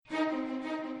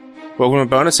Welcome to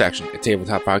Bonus Action, a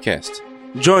tabletop podcast.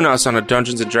 Join us on a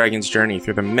Dungeons & Dragons journey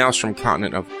through the maelstrom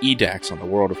continent of Edax on the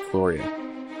world of Cloria.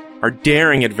 Our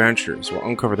daring adventurers will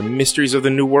uncover the mysteries of the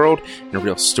New World and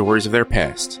reveal stories of their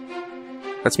past.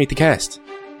 Let's meet the cast.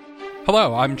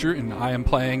 Hello, I'm Druten. I am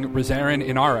playing Rizaren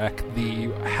Inarek,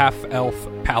 the half-elf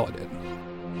paladin.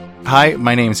 Hi,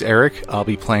 my name's Eric. I'll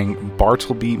be playing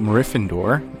Bartleby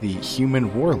Mriffindor, the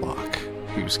human warlock,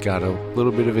 who's got a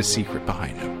little bit of a secret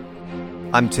behind him.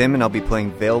 I'm Tim, and I'll be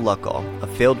playing Vale Luckall, a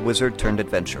failed wizard turned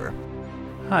adventurer.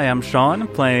 Hi, I'm Sean,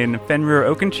 playing Fenrir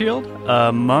Oakenshield,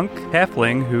 a monk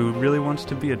halfling who really wants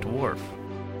to be a dwarf.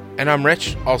 And I'm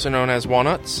Rich, also known as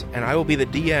Walnuts, and I will be the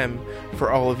DM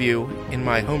for all of you in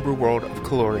my homebrew world of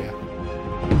Caloria.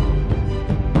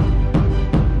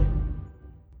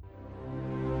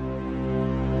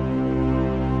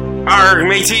 Arg,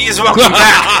 mateys, welcome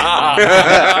back!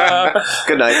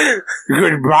 Good night.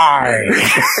 Goodbye!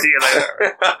 See you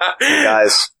later.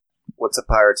 Guys, what's a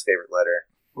pirate's favorite letter?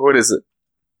 What is it?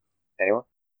 Anyone?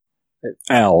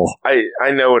 L.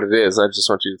 I know what it is, I just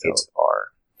want you to tell It's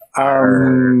R.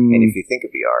 And if you think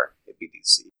it'd be R, it'd be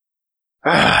DC.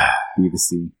 Be the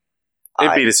C.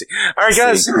 It'd be the C. Alright,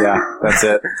 guys. Yeah, that's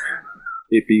it.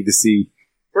 It be the C.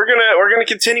 We're gonna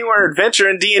continue our adventure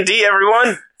in D&D,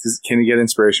 everyone! Can you get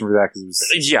inspiration for that? Cause it was...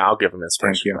 Yeah, I'll give him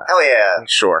inspiration. Thank you. Hell yeah.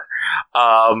 Sure.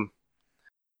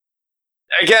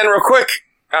 Again, real quick,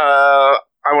 I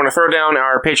want to throw down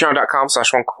our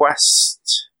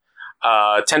patreon.com/onequest.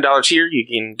 $10 tier, you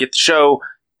can get the show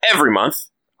every month,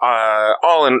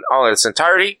 all in its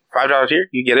entirety. $5 tier,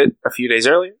 you get it a few days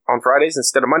early on Fridays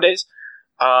instead of Mondays.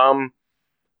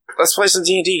 Let's play some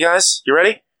D&D, guys. You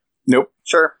ready? Nope.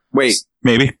 Sure. Wait,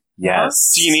 maybe.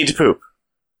 Yes. Do you need to poop?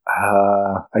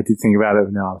 I did think about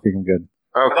it. No, I think I'm good.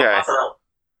 Okay.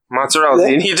 Mozzarella.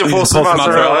 Do you need to pull some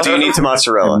mozzarella? Do you need some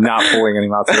mozzarella? I'm not pulling any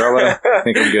mozzarella. I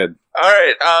think I'm good.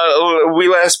 Alright, we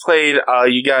last played,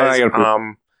 you guys, I gotta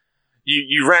poop.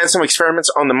 you ran some experiments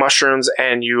on the mushrooms,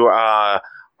 and you, are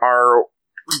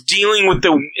dealing with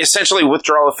the, essentially,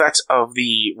 withdrawal effects of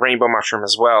the rainbow mushroom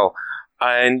as well.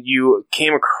 And you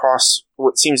came across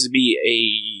what seems to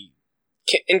be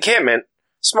a encampment,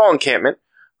 small encampment,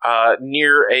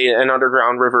 near an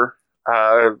underground river,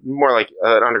 more like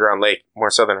an underground lake,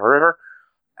 more so than a river,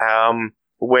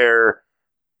 where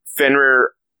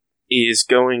Fenrir is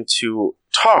going to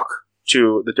talk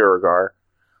to the Duergar,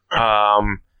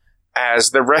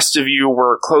 as the rest of you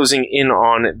were closing in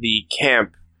on the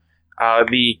camp.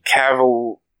 The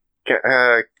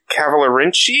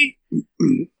Cavalarinci?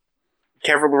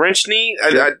 Cavalarinci?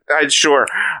 Sure.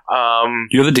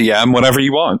 You're the DM, whatever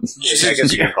you want. I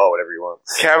guess you can call it whatever you want.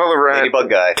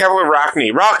 Ladybug guy.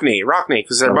 Cavalarachni,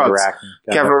 because they're bugs.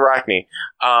 Cavalarachni.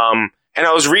 And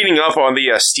I was reading up on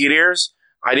the steed ears.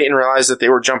 I didn't realize that they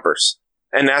were jumpers.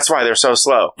 And that's why they're so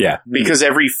slow. Yeah. Because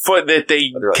every foot that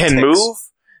they can move,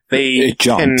 they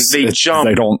jump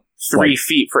 3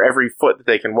 feet for every foot that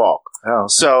they can walk. Oh. Okay.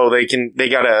 So they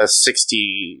got a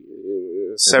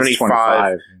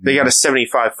 75. They got a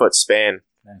 75 foot span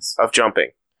of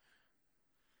jumping.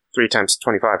 3 times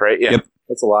 25, right? Yeah. Yep.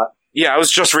 That's a lot. Yeah, I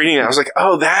was just reading it. I was like,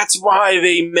 oh, that's why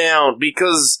they mount,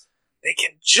 because they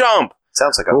can jump.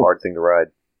 Sounds like a hard thing to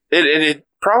ride. It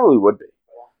probably would be.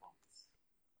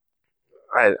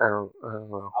 I don't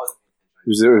know.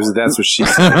 That's what she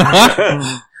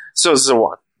said. So it's a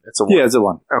 1. It's a 1. Yeah, it's a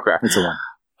 1. Okay. It's a 1.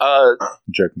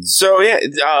 Joking. So yeah,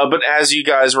 but as you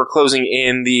guys were closing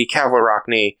in, the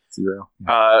Cavalarachni 0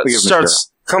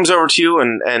 comes over to you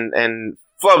and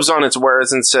flubs on its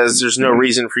words and says, "There's no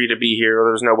reason for you to be here, or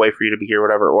there's no way for you to be here,"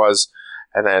 whatever it was,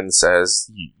 and then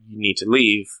says, "You need to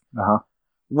leave."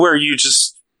 Where you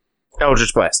just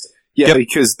Eldritch blasted. Yeah,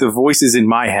 because the voices in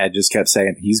my head just kept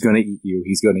saying, "He's going to eat you.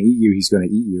 He's going to eat you. He's going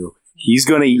to eat you. He's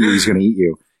going to eat you. He's going to eat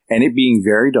you." And it being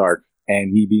very dark,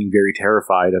 and me being very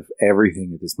terrified of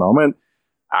everything at this moment,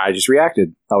 I just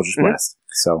reacted. Eldritch Blast.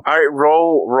 So, all right,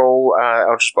 roll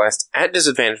Eldritch Blast at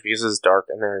disadvantage because it's dark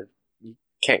and you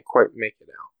can't quite make it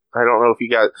out. I don't know if you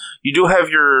do have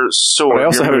your sword. But I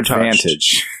also have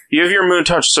advantage. You have your Moon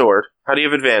Touch sword. How do you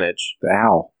have advantage? The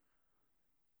owl.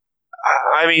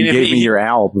 I mean, you gave me your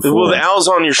owl before. Well, the owl's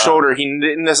on your shoulder. He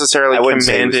didn't necessarily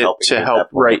command it to help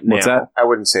right now. What's that? I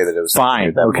wouldn't say that it was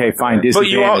fine. Okay, fine.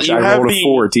 Disadvantage. But I rolled a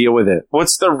 4. Deal with it.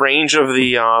 What's the range of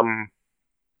the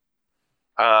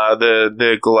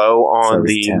glow on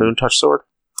the 10. Moon Touch sword?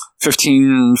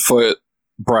 15 foot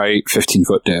bright, 15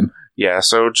 foot dim. Yeah,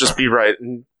 so just be right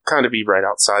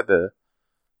outside the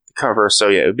cover. So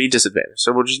yeah, it would be disadvantage.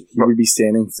 So we'll just. You would be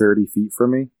standing 30 feet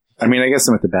from me. I mean, I guess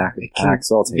I'm at the back of the pack,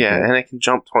 so I'll take it. Yeah, and it can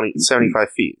jump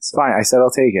 75 feet. So. Fine, I said I'll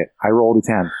take it. I rolled a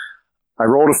 10. I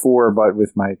rolled a 4, but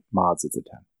with my mods, it's a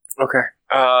 10. Okay.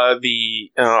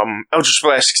 The Eldritch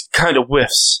Blast kind of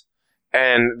whiffs,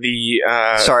 and the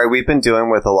Sorry, we've been dealing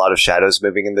with a lot of shadows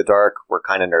moving in the dark. We're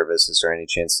kind of nervous. Is there any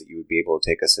chance that you would be able to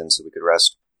take us in so we could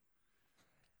rest?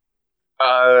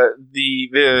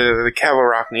 the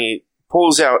Cavalrachni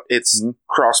pulls out its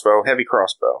crossbow, heavy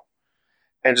crossbow,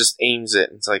 and just aims it.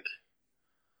 It's like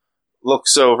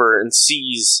looks over and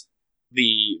sees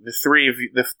the three of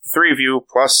you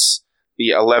plus the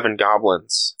 11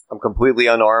 goblins. I'm completely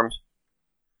unarmed.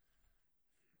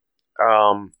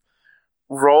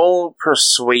 Roll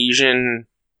persuasion.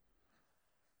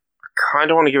 I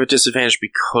kind of want to give it disadvantage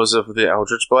because of the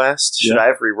Eldritch Blast. Should I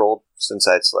have re-rolled since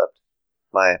I'd slept?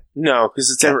 No, because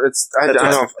it's I That's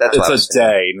don't know. what I was It's a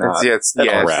day, not It's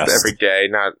a rest. every day,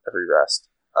 not every rest.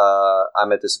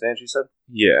 I'm at disadvantage, you said?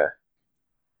 Yeah.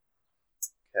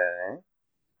 Okay.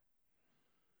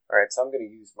 Alright, so I'm going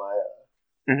to use my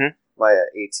Mhm.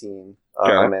 18.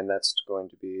 Okay. And that's going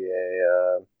to be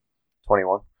a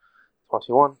 21.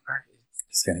 21.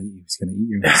 He's gonna eat you. He's gonna eat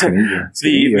you. He's gonna eat you. He's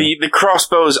gonna eat you. The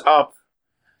crossbow's up,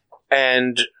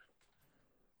 and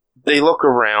they look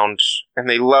around, and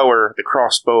they lower the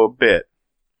crossbow a bit.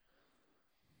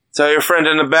 Tell your friend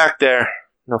in the back there,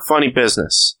 no funny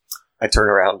business. I turn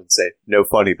around and say, no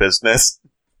funny business.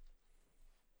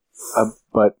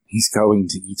 But he's going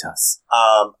to eat us.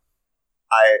 I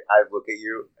look at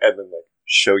you and then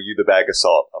show you the bag of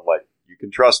salt. I'm like, you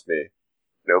can trust me.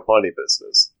 No funny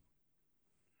business.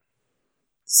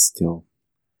 Still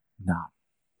not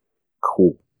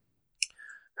cool.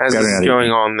 As this is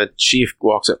going on, the chief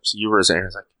walks up to you, Roseanne, and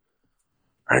is like,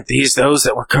 aren't these those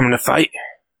that were coming to fight?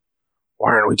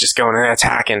 Why aren't we just going and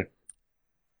attacking?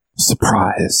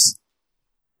 Surprise.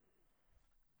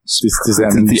 Does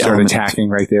that mean you start attacking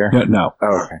right there? No.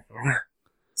 Oh, okay.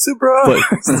 Surprise!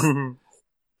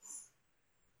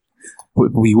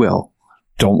 We will.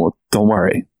 Don't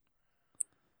worry.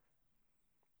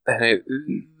 And it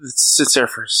sits there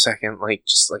for a second,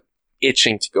 just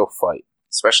itching to go fight.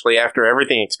 Especially after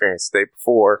everything experienced the day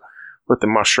before with the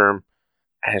mushroom.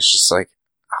 And it's just like,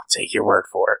 I'll take your word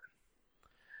for it.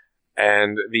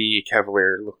 And the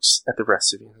Cavalier looks at the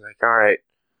rest of you and is like, alright,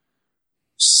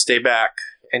 stay back.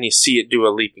 And you see it do a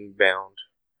leaping bound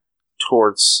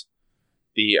towards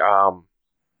the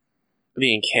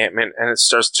encampment, and it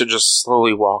starts to just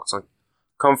slowly walk. It's like,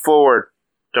 come forward,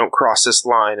 don't cross this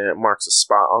line, and it marks a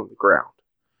spot on the ground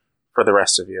for the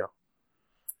rest of you.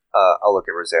 I'll look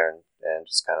at Rosarin and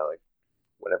just kind of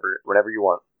whenever you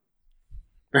want.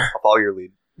 I'll follow your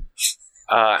lead.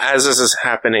 As this is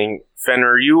happening,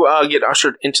 Fenrir, you get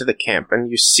ushered into the camp, and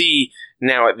you see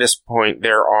now at this point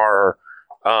there are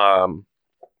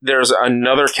there's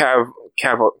another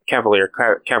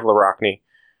Cavalrachni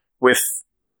with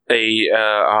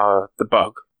the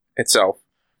bug itself.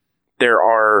 There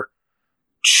are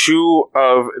two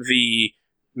of the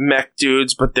mech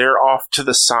dudes, but they're off to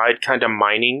the side, kind of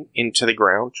mining into the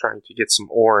ground, trying to get some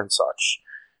ore and such.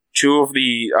 Two of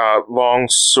the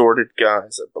long-sworded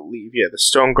guys, I believe, the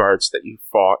stone guards that you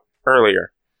fought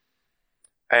earlier.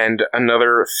 And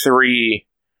another 3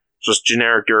 just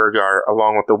generic Duergar,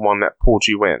 along with the one that pulled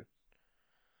you in.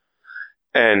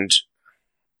 And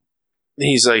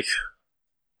he's like,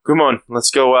 come on, let's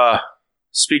go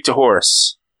speak to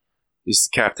Horus. He's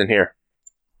the captain here.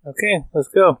 Okay, let's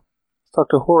go. Let's talk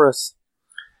to Horus.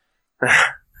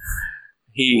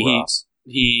 He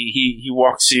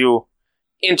walks you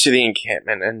into the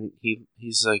encampment, and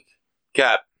he's like,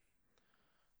 Cap,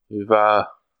 we've got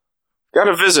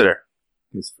a visitor.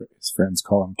 His friends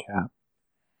call him Cap.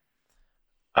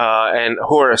 And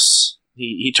Horus,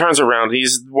 he turns around.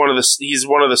 He's one of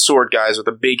the sword guys with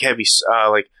the big, heavy,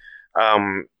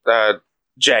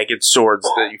 jagged swords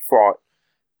that you fought.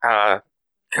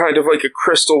 Kind of like a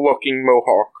crystal-looking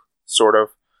mohawk, sort of.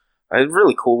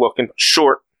 Really cool looking, but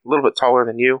short, a little bit taller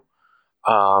than you.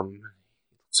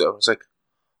 So it's like,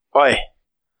 oi.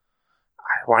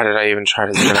 Why did I even try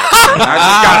to do that? I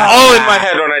just got all in my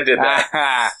head when I did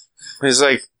that. He's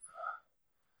like,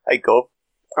 Hey, go.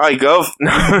 I go.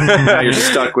 You're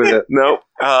stuck with it. Nope.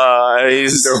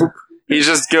 He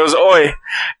just goes, oi.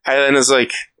 And then is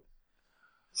like,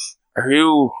 Are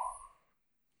you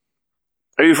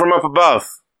from up above?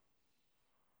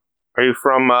 Are you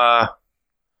from the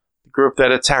group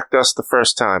that attacked us the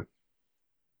first time?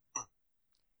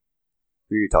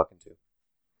 Who are you talking to?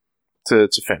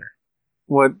 To Fenrir.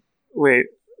 What? Wait,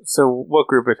 so what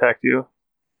group attacked you?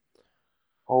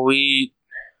 Well, we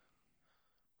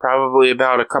probably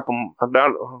about a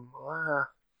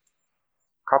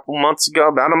month ago,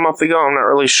 about a month ago, I'm not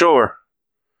really sure.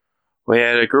 We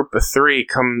had a group of 3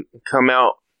 come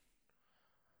out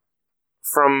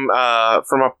from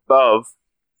above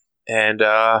and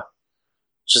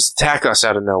just attack us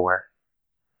out of nowhere,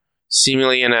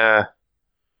 seemingly in a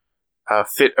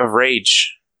fit of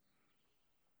rage.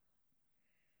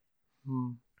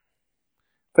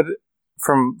 But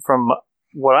from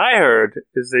what I heard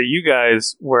is that you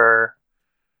guys were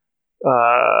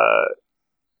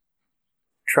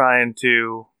trying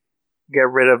to get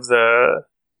rid of the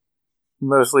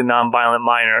mostly non-violent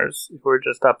miners who were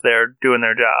just up there doing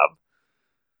their job.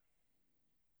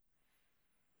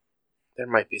 There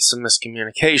might be some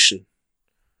miscommunication.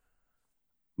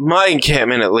 My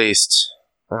encampment, at least.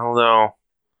 Although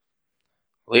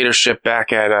leadership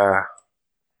back at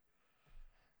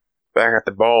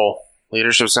the bowl,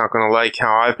 leadership's not going to like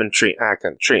how I've been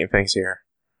treating things here.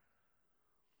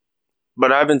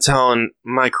 But I've been telling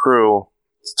my crew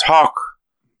to talk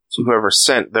to whoever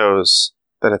sent those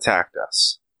that attacked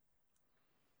us.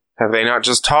 Have they not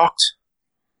just talked?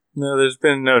 No, there's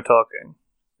been no talking.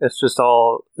 It's just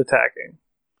all attacking.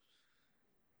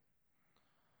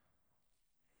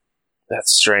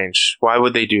 That's strange. Why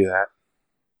would they do that?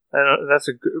 That's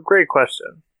a great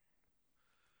question.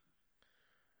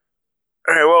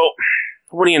 All right, well,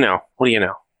 what do you know?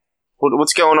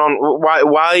 What's going on?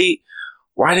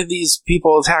 Why did these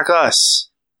people attack us?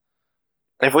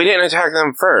 If we didn't attack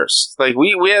them first, like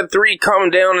we had 3 come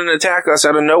down and attack us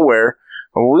out of nowhere,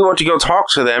 and we went to go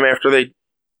talk to them after they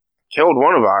killed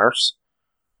one of ours,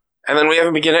 and then we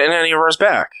haven't been getting any of ours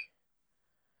back.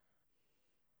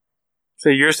 So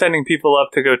you're sending people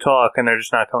up to go talk, and they're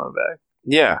just not coming back?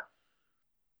 Yeah.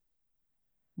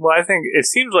 Well, I think it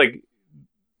seems like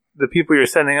the people you're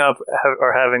sending up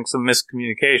are having some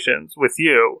miscommunications with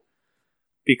you,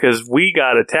 because we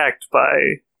got attacked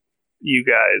by you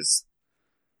guys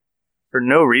for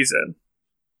no reason.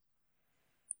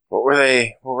 What were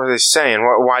they saying?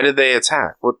 Why did they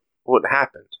attack? What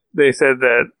happened? They said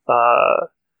that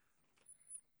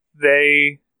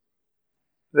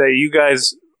that you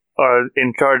guys are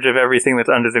in charge of everything that's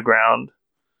under the ground,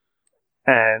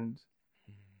 and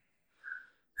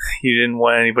you didn't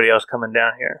want anybody else coming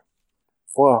down here.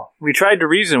 Well, We tried to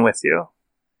reason with you,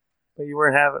 but you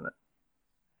weren't having it.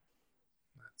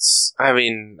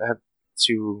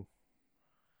 to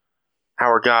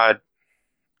our God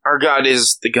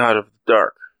is the God of the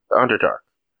dark, the Underdark.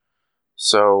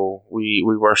 So we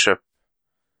worship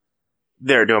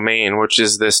their domain, which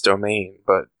is this domain,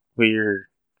 but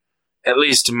at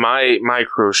least my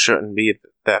crew shouldn't be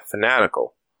that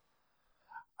fanatical.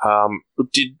 As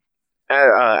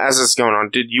this is going on,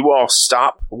 did you all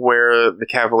stop where the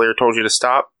Cavalier told you to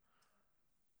stop?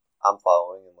 I'm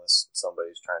following unless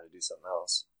somebody's trying to do something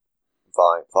else.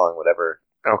 I'm following whatever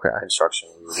instruction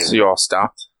we were given. So you all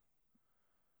stopped?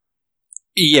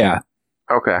 Yeah.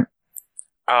 Okay.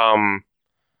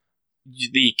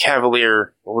 The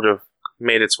Cavalier would have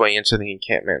made its way into the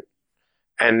encampment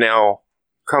and now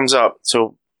comes up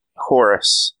to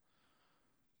Horus.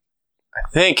 I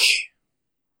think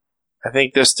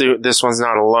this one's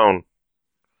not alone.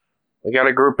 We got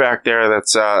a group back there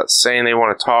that's saying they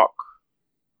want to talk,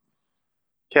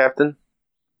 Captain.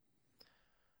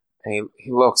 And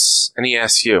he looks and he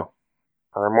asks you,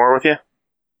 "Are there more with you?"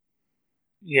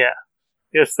 Yeah.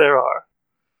 Yes, there are.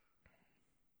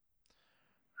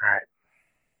 All right.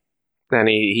 Then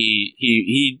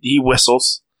he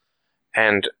whistles,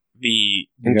 and the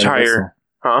entire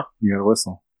You gotta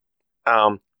whistle.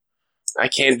 I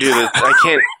can't do this. I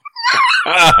can't.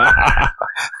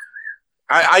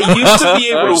 I used to be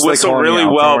able to whistle really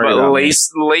well, but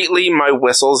lately my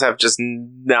whistles have just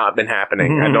not been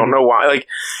happening. I don't know why. Like,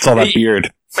 It's all that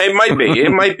beard. it might be. It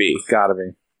might be. Gotta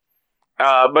be.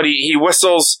 But he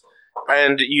whistles,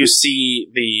 and you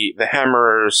see the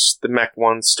hammerers, the mech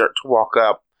ones, start to walk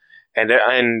up,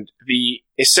 and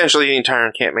essentially the entire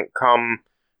encampment come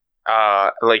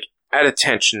at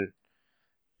attention.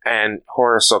 And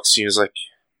Horus looks to you, is like,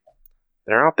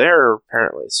 they're out there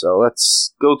apparently, so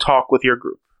let's go talk with your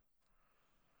group.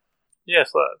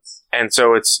 Yes, let's. And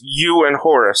so it's you and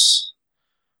Horus,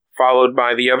 followed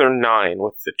by the other 9,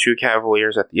 with the 2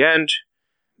 Cavaliers at the end,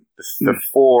 the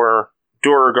 4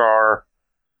 Duergar,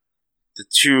 the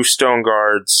 2 Stone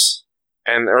Guards,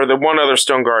 or the 1 other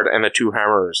Stone Guard, and the 2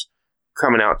 Hammerers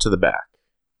coming out to the back,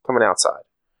 coming outside.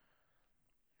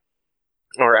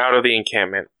 Or out of the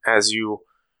encampment, as you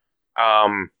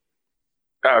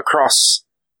cross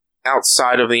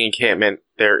outside of the encampment,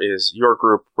 there is your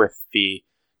group with the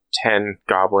 10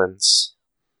 goblins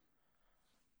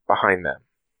behind them.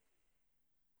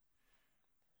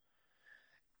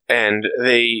 And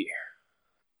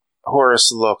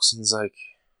Horus looks and is like,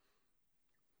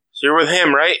 "So you're with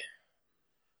him, right?"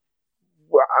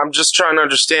 I'm just trying to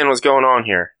understand what's going on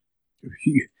here.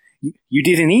 You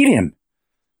didn't eat him.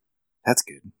 That's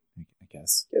good, I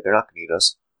guess. Yeah, they're not going to eat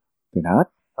us. They're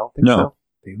not? I don't think No. so.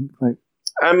 They look like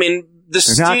I mean, they're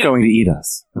not going to eat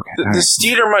us. Okay. the all right.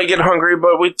 Steeder might get hungry,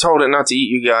 but we told it not to eat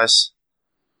you guys.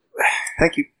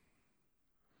 Thank you.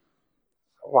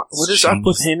 What is up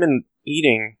with him and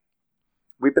eating?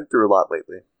 We've been through a lot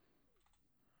lately.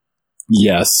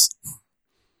 Yes.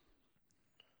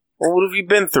 Well, what have you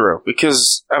been through?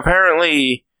 Because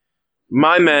apparently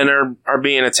my men are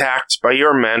being attacked by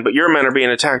your men, but your men are being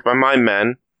attacked by my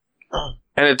men.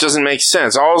 And it doesn't make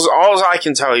sense. All I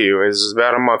can tell you is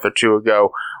about a month or two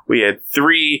ago, we had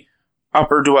 3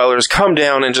 upper dwellers come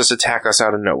down and just attack us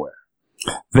out of nowhere.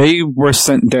 They were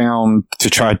sent down to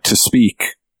try to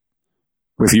speak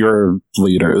with your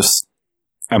leaders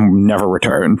and never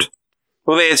returned.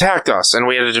 Well, they attacked us, and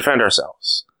we had to defend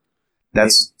ourselves.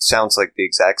 That sounds like the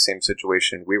exact same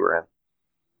situation we were in.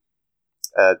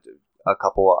 A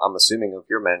couple, I'm assuming, of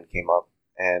your men came up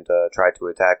and tried to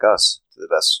attack us, to the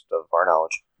best of our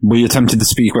knowledge. We attempted to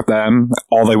speak with them.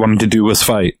 All they wanted to do was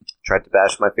fight. Tried to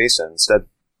bash my face in instead.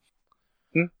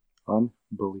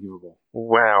 Unbelievable.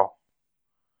 Wow.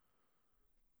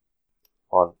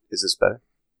 Hold on, is this better?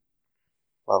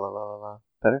 La la la la la.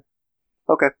 Better?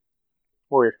 Okay.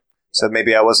 Weird. So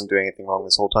maybe I wasn't doing anything wrong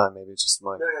this whole time. Maybe it's just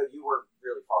my... No, you were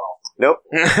really far off. Nope.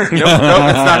 nope,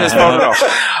 it's not his fault at all.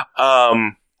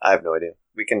 I have no idea.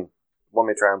 We can... Want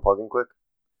me to try unplugging quick?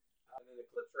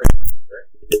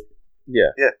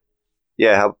 Yeah.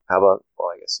 Yeah, how about...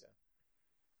 Well, I guess, yeah.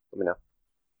 Let me know.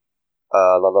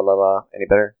 La la la la. Any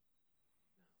better?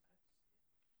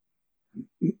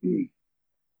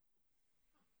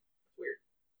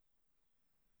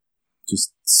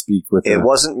 Just speak with It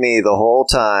wasn't me the whole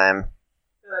time.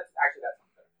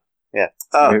 Yeah.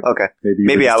 Oh, Maybe- okay. Maybe,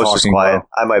 Maybe I was just talking quiet. low.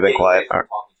 I might have been quiet.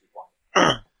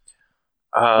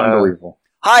 Unbelievable.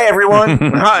 Hi, everyone.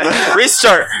 Hi.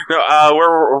 Restart. No,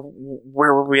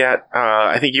 where were we at?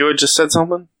 I think you had just said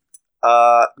something.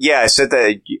 Yeah, I said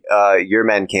that your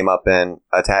men came up and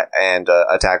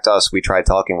attacked us. We tried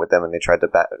talking with them, and they tried to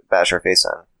bash our face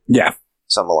in. Yeah.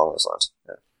 Something along those lines.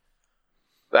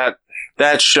 Yeah.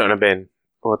 That shouldn't have been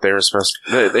what they were supposed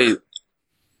to. They.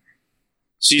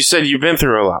 So you said you've been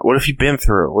through a lot. What have you been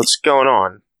through? What's going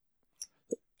on?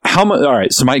 How much? All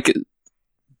right. So, Mike,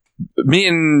 me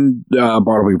and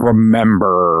Bartleby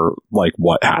remember like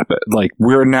what happened. Like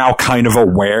we're now kind of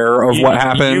aware of what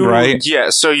happened, right? Yeah.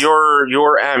 So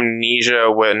your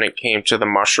amnesia when it came to the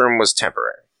mushroom was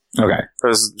temporary. Okay. It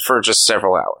was for just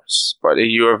several hours, but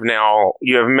you have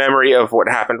memory of what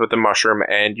happened with the mushroom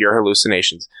and your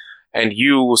hallucinations, and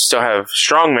you still have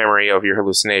strong memory of your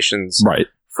hallucinations, Right.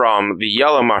 from the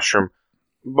yellow mushroom,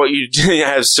 but you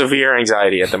have severe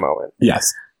anxiety at the moment. Yes.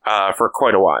 For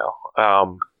quite a while.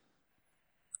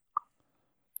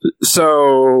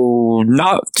 So,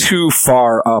 not too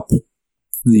far up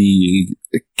the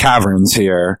caverns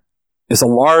here is a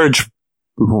large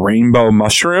rainbow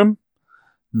mushroom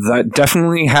that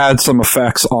definitely had some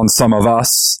effects on some of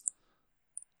us.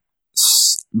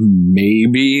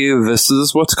 Maybe this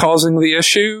is what's causing the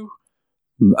issue,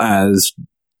 as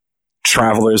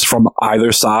travelers from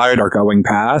either side are going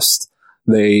past.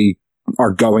 They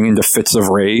are going into fits of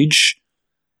rage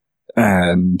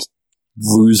and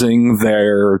losing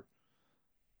their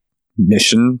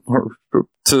mission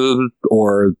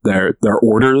or their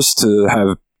orders to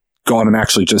have gone and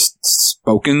actually just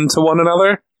spoken to one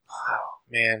another. Oh,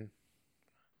 man.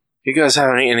 You guys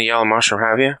haven't eaten the yellow mushroom,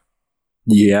 have you?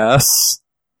 Yes.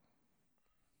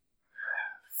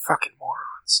 Fucking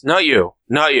morons. Not you.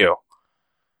 Not you.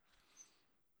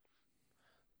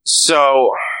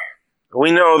 So,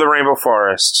 we know the Rainbow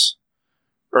Forest.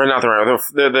 Or not the Rainbow,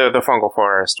 the Fungal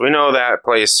Forest. We know that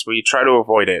place. We try to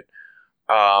avoid it.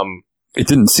 It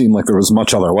didn't seem like there was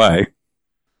much other way.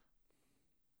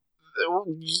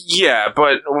 Yeah,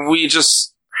 but we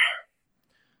just...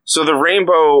 So the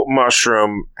rainbow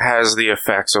mushroom has the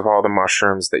effects of all the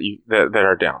mushrooms that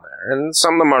are down there. And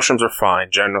some of the mushrooms are fine,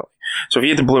 generally. So if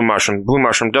you eat the blue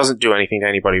mushroom doesn't do anything to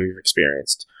anybody we've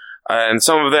experienced. And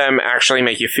some of them actually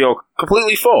make you feel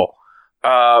completely full.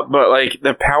 But like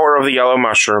the power of the yellow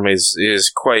mushroom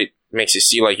is quite, makes you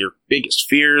see like your biggest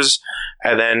fears,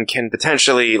 and then can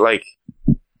potentially like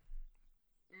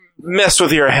mess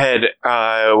with your head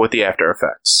with the after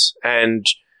effects. And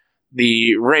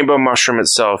the rainbow mushroom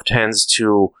itself tends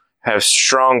to have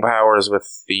strong powers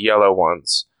with the yellow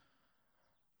ones.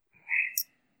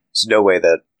 There's no way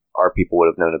that our people would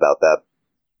have known about that.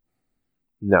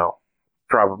 No,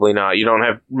 probably not. You don't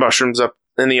have mushrooms up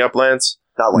in the uplands?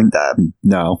 Not like that.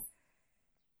 No.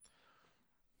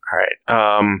 Alright,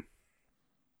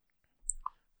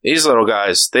 These little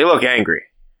guys, they look angry.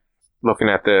 Looking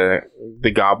at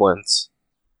the goblins.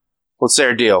 What's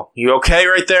their deal? You okay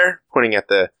right there? Pointing at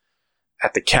the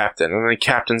captain. And the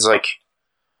captain's like,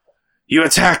 you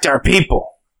attacked our people.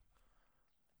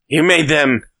 You made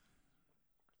them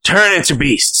turn into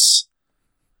beasts.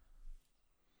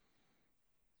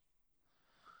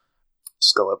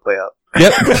 Just gonna let it play out.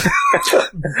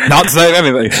 Yep. Not saying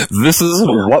anything. This is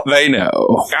what they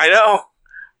know. I know.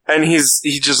 And he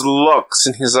just looks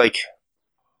and he's like,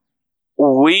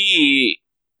 we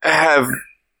have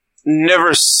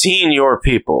never seen your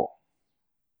people.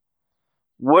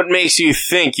 What makes you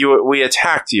think we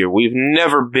attacked you? We've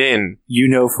never been. You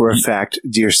know for a fact,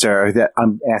 dear sir, that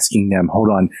I'm asking them, hold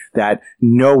on, that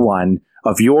no one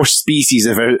of your species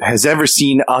has ever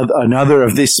seen another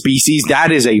of this species.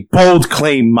 That is a bold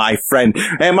claim, my friend.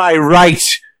 Am I right?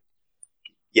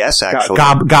 Yes, actually.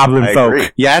 Goblin I folk. agree.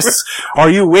 Yes? Are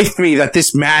you with me that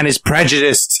this man is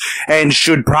prejudiced and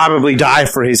should probably die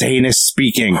for his heinous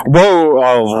speaking? Whoa,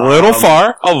 a little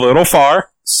far. A little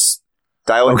far.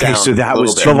 Dial it Okay, down so that a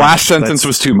was little The bit. last sentence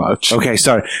was too much. Okay,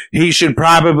 sorry. He should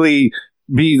probably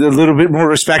be a little bit more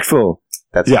respectful.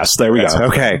 Yes, there we go.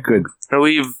 Okay, good.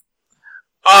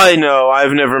 I know,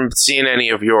 I've never seen any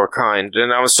of your kind,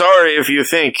 and I'm sorry if you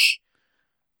think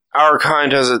our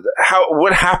kind has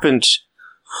what happened?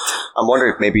 I'm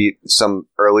wondering if maybe some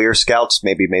earlier scouts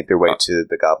maybe made their way to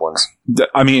the goblins.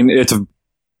 I mean, it's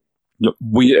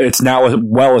now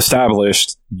well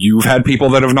established. You've had people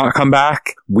that have not come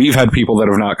back. We've had people that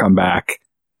have not come back.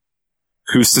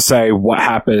 Who's to say what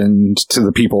happened to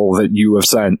the people that you have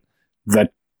sent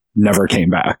that never came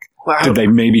back? Wow. Did they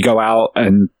maybe go out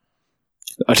and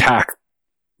attack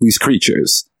these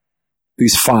creatures?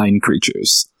 These fine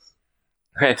creatures.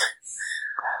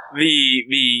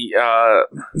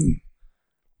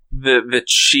 The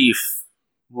chief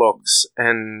looks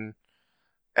and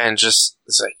just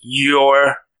is like,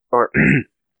 your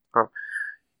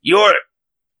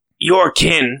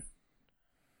kin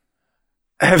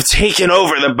have taken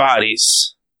over the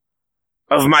bodies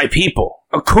of my people,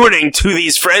 according to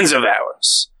these friends of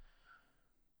ours.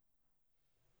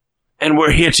 And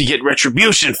we're here to get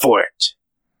retribution for it.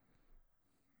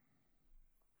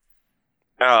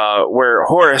 Where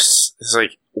Horace is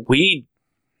like, we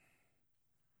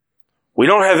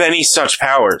don't have any such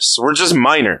powers. We're just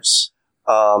minors.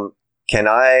 Can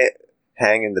I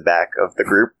hang in the back of the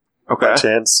group by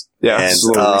chance? Yeah, And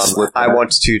slowly slip I back.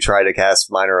 want to try to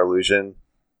cast Minor Illusion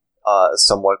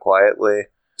somewhat quietly,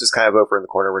 just kind of over in the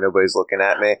corner where nobody's looking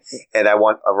at me. And I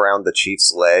want around the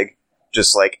chief's leg,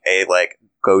 just like a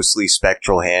ghostly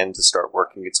spectral hand to start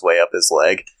working its way up his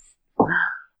leg. All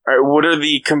right, what are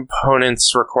the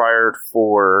components required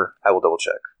for I will double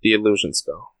check, the illusion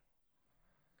spell?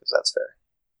 because that's fair.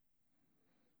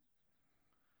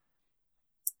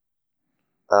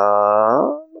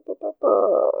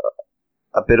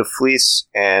 A bit of fleece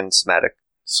and somatic.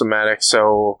 Somatic,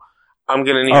 so I'm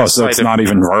going to need Oh, a so sleight it's of, not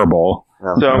even verbal.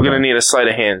 No. so I'm Okay. going to need a sleight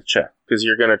of hand check, because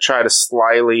you're going to try to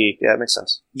slyly Yeah, it makes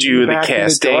sense. do the Back in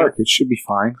casting. dark, it should be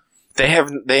fine. They have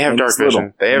And dark it's little.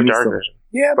 vision. They have And it's dark little. vision.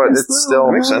 Yeah, But it's still-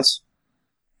 That makes sense.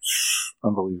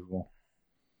 Unbelievable.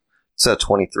 It's a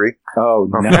 23. Oh,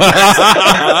 no.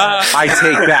 I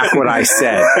take back what I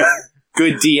said.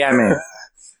 Good DMing.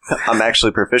 I'm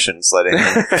actually proficient in sleight of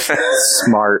hand.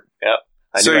 Smart.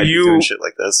 I So knew I'd be you- doing shit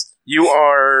like this. You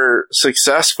are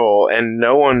successful, and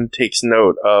no one takes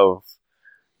note of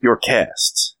your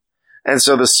cast. And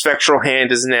so the spectral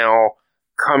hand is now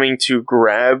coming to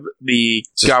grab the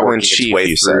Just goblin working chief. its way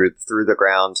you said. through the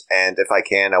ground, and if I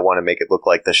can, I want to make it look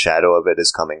like the shadow of it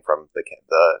is coming from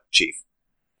the chief,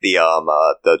 the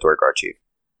Dorgar chief.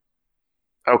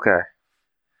 Okay.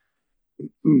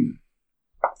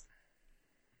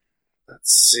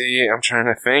 Let's see. I'm trying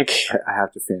to think. I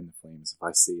have to fan the flames. If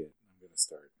I see it, I'm going to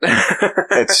start.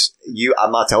 It's you.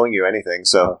 I'm not telling you anything,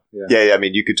 so Yeah. yeah. I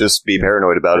mean, you could just be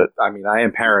paranoid about it. I mean, I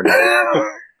am paranoid.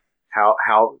 How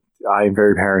I am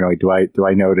very paranoid. Do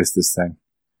I notice this thing?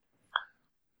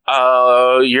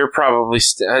 You're probably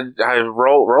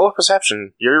roll a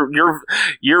perception.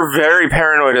 You're very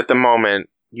paranoid at the moment.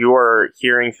 You are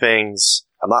hearing things,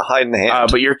 I'm not hiding the hand.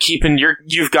 but you're keeping you're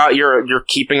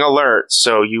keeping alert.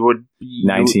 So you would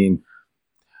 19.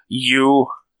 You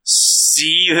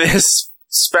see this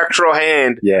spectral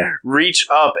hand Yeah. reach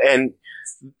up, and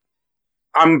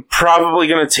I'm probably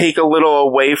going to take a little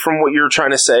away from what you're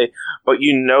trying to say, but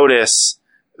you notice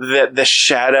that the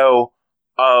shadow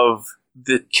of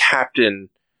the captain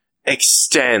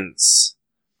extends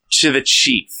to the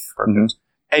chief. Mhm.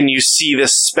 And you see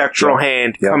this spectral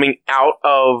hand Yep. coming out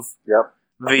of Yep.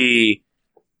 the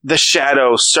the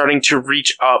shadow starting to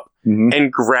reach up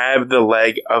and grab the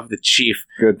leg of the chief.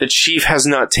 Good. The chief has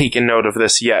not taken note of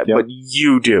this yet, but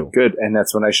you do. Good. And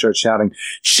that's when I start shouting,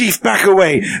 Chief, back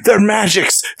away! Their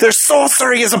magics! Their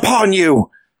sorcery is upon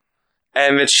you!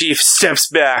 And the chief steps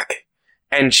back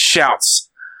and shouts,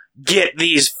 "Get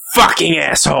these fucking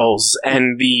assholes!"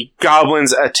 And the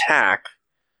goblins attack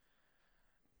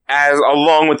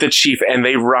along with the chief, and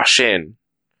they rush in.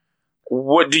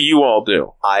 What do you all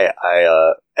do?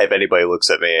 If anybody looks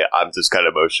at me, I'm just kind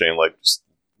of motioning, like, just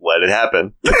let it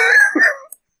happen.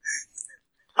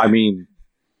 I mean,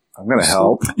 I'm gonna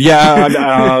help. Yeah,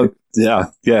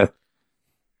 yeah.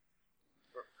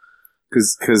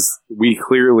 Because we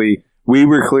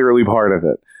were clearly part of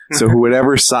it. So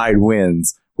whatever side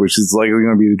wins, which is likely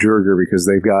going to be the Durgar because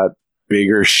they've got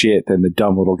bigger shit than the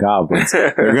dumb little goblins,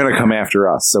 they're going to come after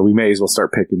us. So we may as well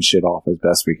start picking shit off as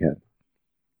best we can.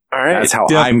 All right. That's how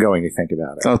I'm going to think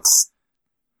about it. That's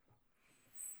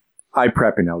I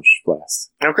prep an Eldritch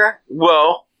Blast. Okay.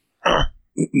 Well,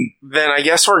 then I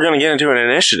guess we're going to get into an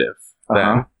initiative.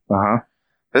 Then.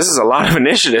 This is a lot of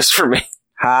initiatives for me.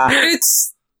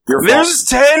 it's There's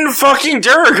 10 fucking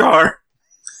Durgar.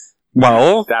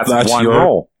 well, That's one your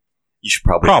roll. You should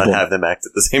probably not have them act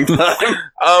at the same time.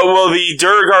 Well, the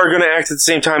Durgar are going to act at the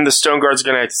same time, the Stone Guards are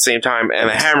going to act at the same time, and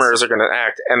the Hammers are going to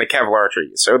act, and the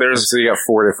Cavalartry. So you got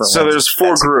 4 different ones. So there's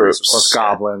 4 groups. Plus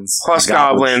goblins. Plus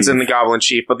goblins and the Goblin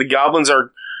Chief. But the goblins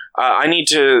are... I need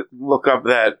to look up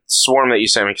that swarm that you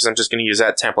sent me, because I'm just going to use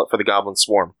that template for the Goblin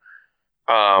Swarm.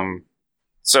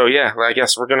 So yeah, I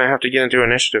guess we're going to have to get into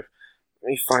initiative. Let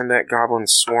me find that Goblin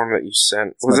Swarm that you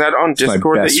sent. Was that on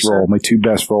Discord that you sent? My 2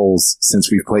 best rolls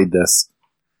since we've played this.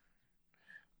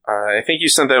 I think you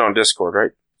sent that on Discord,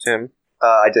 right, Tim?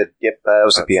 I did. Yep, it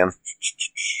was a PM.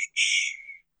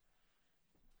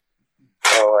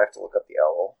 Oh, I have to look up the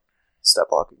owl. Step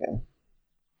block again.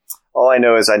 All I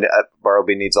know is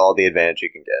Bartleby needs all the advantage he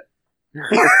can get.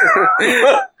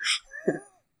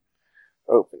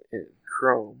 Open in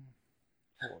Chrome.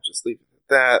 And we'll just leave it at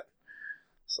that.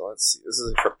 So let's see. This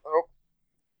is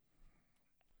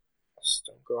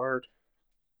Stone Guard.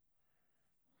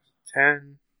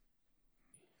 10.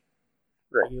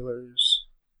 Regulars.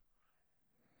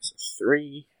 So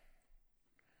 3.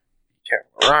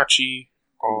 Cavalachi.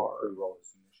 Or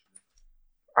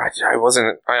I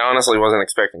honestly wasn't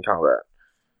expecting combat.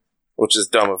 Which is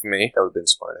dumb of me. That would have been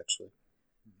smart, actually.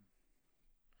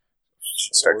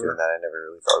 Should start doing that. I never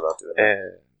really thought about doing that.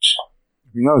 And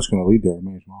You know it's going to lead there,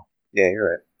 may as well. Yeah, you're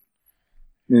right.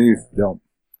 You don't.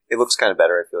 It looks kind of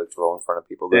better, I feel like, to roll in front of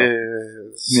people,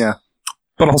 though. Yeah.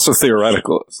 But also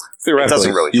theoretically,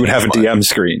 doesn't really you would have a change much. DM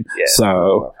screen, Yeah.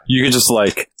 so you could just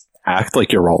act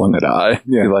like you're rolling a die.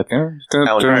 Yeah. Be like,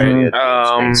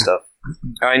 Stuff.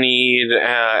 I need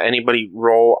anybody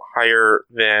roll higher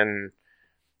than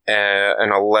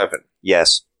an 11.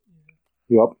 Yes,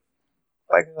 Yep.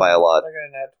 by a lot. I got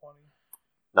an nat 20.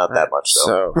 Not that much,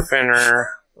 though. So Fenrir,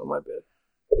 Oh, my bad.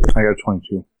 I got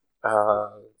 22.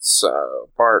 so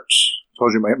Bart.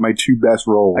 Told you my 2 best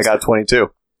rolls. I got 22.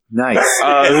 Nice.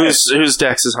 Whose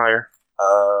dex is higher?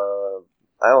 I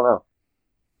don't know.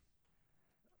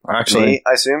 Actually, Me,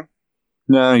 I assume?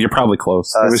 no, you're probably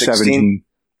close. It was 16. 17.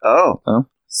 Oh.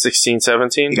 16,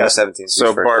 17? You got 17.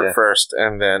 So first, Bart yeah. first,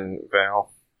 and then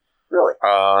Val. Really?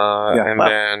 And wow.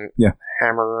 then Yeah.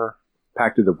 Hammerer.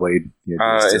 Pact of the Blade.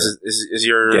 Yeah, Is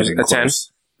yours getting a 10?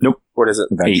 close. Nope. What is it?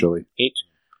 Eventually. 8.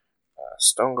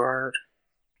 Stone Guard.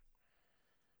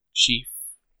 Chief.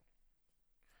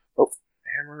 Oh,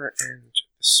 Hammer and the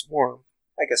Swarm.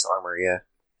 I guess armor, yeah.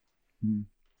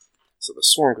 So the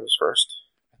Swarm goes first,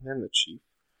 and then the Chief,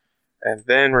 and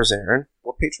then Rosarin.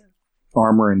 What patron?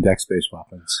 Armor and dex-based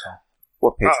weapons. So.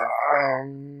 What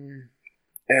patron?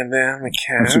 And then the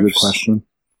Cavs. That's a good question.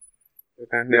 And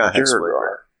then You're the not Hexblade,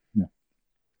 Durgar. No.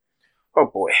 Oh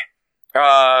boy.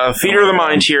 Theater of the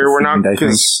Mind here. We're not,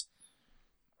 because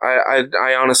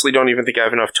I honestly don't even think I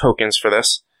have enough tokens for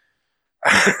this.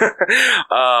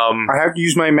 I have to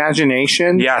use my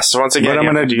imagination. Yes, once again, But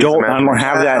I'm an adult. I don't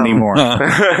have that anymore. But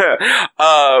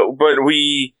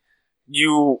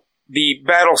the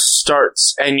battle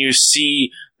starts, and you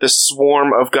see the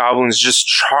swarm of goblins just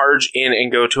charge in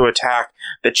and go to attack.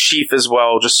 The chief as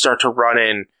well just start to run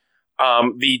in.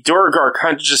 The Durgar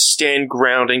kind of just stand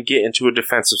ground and get into a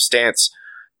defensive stance.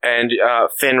 And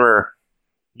Fenrir,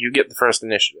 you get the first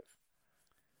initiative.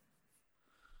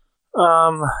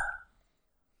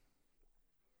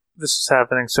 This is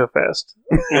happening so fast.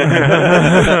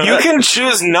 You can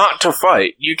choose not to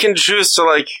fight. You can choose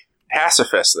to,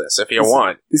 pacifist this if you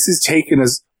want. This has taken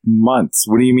us months.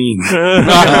 What do you mean?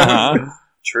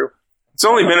 True. It's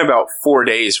only been about 4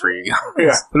 days for you guys.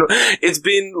 Yeah. It's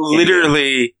been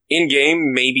literally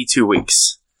in-game maybe 2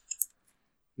 weeks.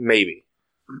 Maybe.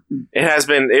 It has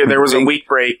been. There was a week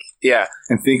break. Yeah.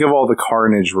 And think of all the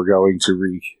carnage we're going to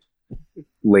wreak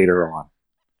later on.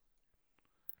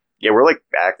 Yeah, we're like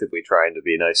actively trying to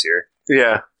be nice here.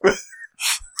 Yeah.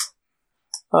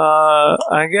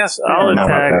 I guess I'll Yeah,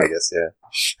 attack I guess, yeah.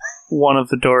 one of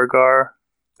the Dorgar.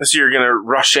 So you're going to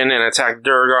rush in and attack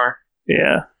Durgar?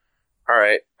 Yeah. All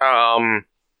right.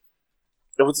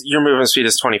 Your movement speed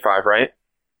is 25, right?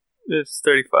 It's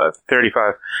 35.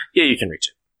 35. Yeah, you can reach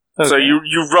it. Okay. So you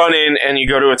run in and you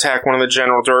go to attack one of the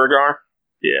General Durgar?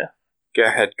 Yeah. Go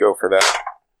ahead, go for that.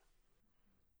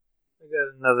 I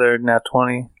got another nat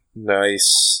 20.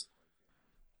 Nice.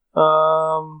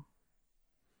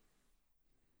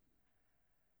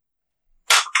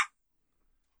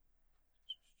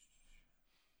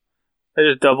 I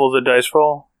just double the dice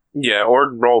roll. Yeah, or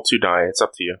roll 2 die. It's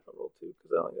up to you. I rolled 2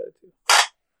 because I only got a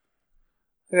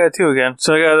 2. I got 2 again.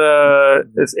 So I got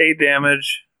it's 8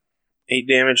 damage. 8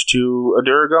 damage to a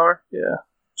Durgar? Yeah.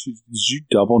 Did you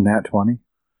double nat 20?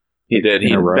 He did. He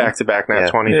In a row? back-to-back nat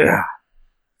Yeah. 20. Yeah.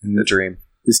 And The dream.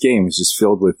 this game is just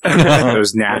filled with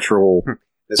those natural.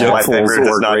 This Yeah, white fools pepper or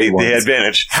does not great need ones. the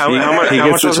advantage. How much, he how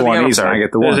gets much was the it again? I'm 20s and I sorry.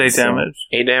 get the There's 1s. 8 damage.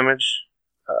 8 damage?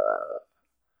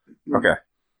 Okay.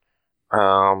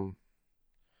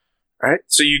 Alright,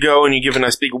 so you go and you give a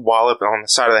nice big wallop on the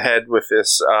side of the head with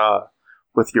this,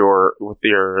 with your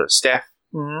staff.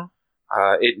 Mm-hmm.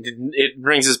 It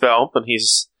rings his bell, but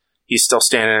he's still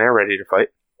standing there ready to fight.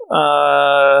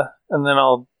 And then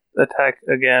I'll attack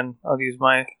again. I'll use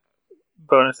my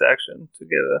bonus action to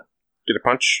get Get a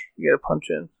punch. a punch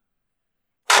in.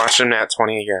 Watch him nat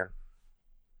 20 again.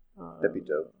 That'd be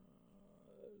dope.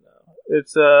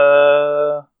 It's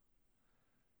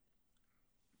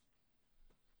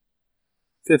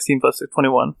 15 plus 6,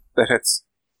 21. That hits.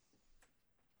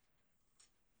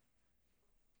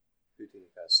 15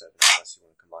 past 7, unless you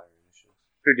want to combine your initiative.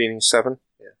 Houdini 7.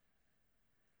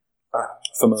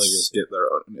 Familiars get their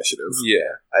own initiative.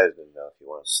 Yeah. I just didn't know if you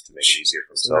want us to make it easier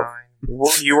for himself. 9.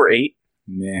 Well, you were 8,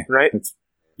 Meh. right?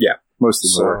 Mostly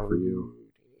So- work for you.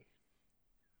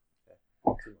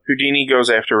 Houdini goes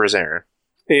after Rosarin.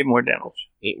 8 more damage.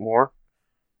 8 more.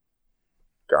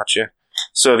 Gotcha.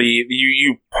 So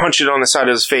you punch it on the side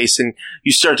of his face, and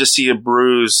you start to see a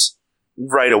bruise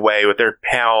right away with their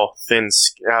pale skin,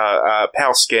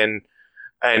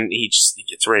 and he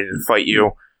gets ready to fight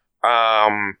you.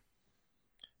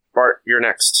 Bart, you're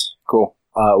next. Cool.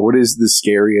 What is the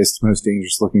scariest, most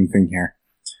dangerous looking thing here?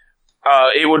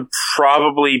 It would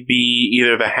probably be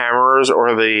either the Hammerers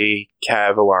or the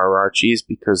Cavalararchis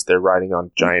because they're riding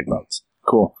on giant bugs.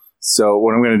 Cool. So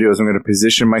what I'm going to do is I'm going to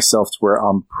position myself to where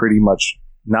I'm pretty much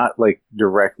not like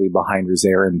directly behind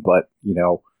Rosarin, but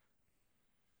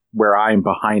where I'm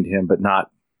behind him, but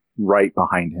not right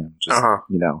behind him. Just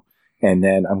and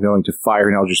then I'm going to fire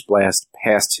and I'll just blast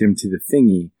past him to the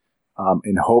thingy,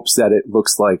 in hopes that it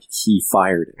looks like he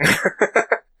fired it.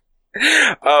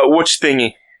 Which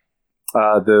thingy?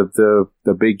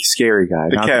 The big scary guy,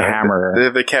 not the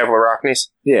hammer. The Cavalarachnis?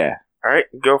 Yeah. Alright,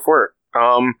 go for it.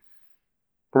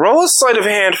 Roll a sleight of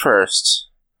hand first.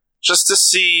 Just to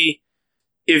see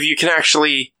if you can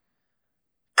actually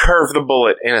curve the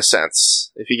bullet, in a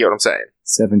sense. If you get what I'm saying.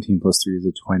 17 plus 3 is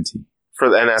a 20.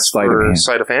 And that's Sleight of for hand.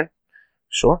 sleight of hand?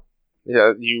 Sure.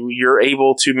 Yeah, you're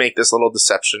able to make this little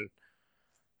deception.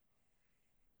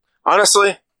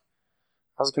 Honestly,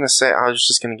 I was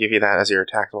just gonna give you that as your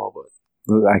attack roll, but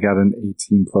I got an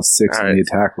 18 plus 6 All and the right.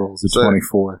 attack roll is a So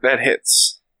 24. that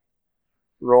hits.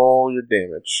 Roll your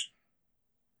damage.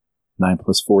 9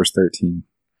 plus 4 is 13.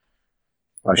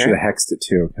 I Okay. should have hexed it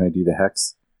too. Can I do the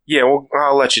hex? Yeah, well,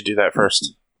 I'll let you do that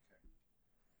first.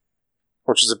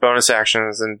 Which is a bonus action,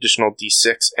 as an additional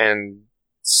d6 and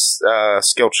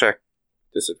skill check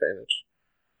disadvantage.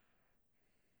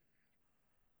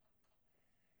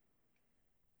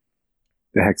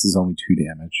 The hex is only 2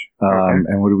 damage.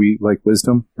 Okay. And what do we like?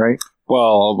 Wisdom, right?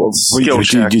 Well, Skill you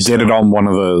checks. did it on one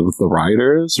of the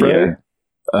riders, right? Yeah.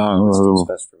 It's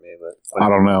best for me, but I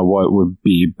don't know what would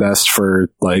be best for,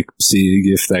 like, seeing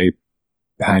if they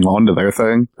hang on to their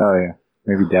thing. Oh yeah,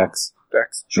 maybe Dex.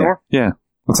 Dex. Sure. Yeah,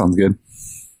 that sounds good.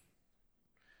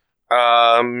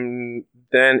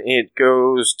 Then it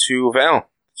goes to Val.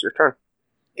 It's your turn.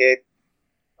 Okay.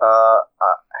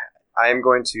 I am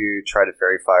going to try to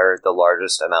fairy fire the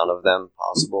largest amount of them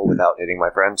possible without hitting my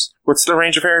friends. What's the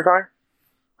range of fairy fire?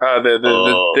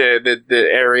 The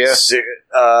area.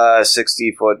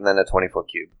 60 foot and then a 20-foot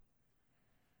cube.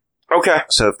 Okay.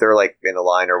 So if they're like in a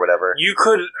line or whatever, You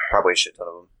could probably a shit ton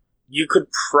of them. you could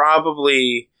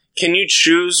probably Can you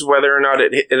choose whether or not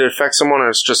it affects someone, or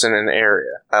it's just in an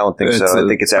area? I don't think so. I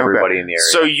think it's everybody in the area.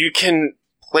 So you can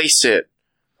place it,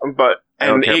 but I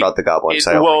don't care about the goblins.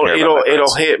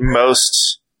 It'll hit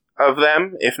most of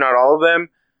them, if not all of them.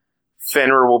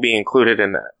 Fenrir will be included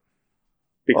in that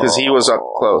because he was up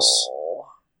close.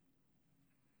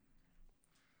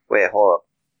 Wait, hold up.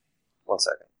 1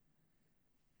 second.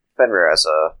 Fenrir has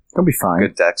a He'll be fine.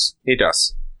 good dex. He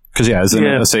does. Because, isn't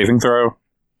it a saving throw?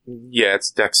 Yeah,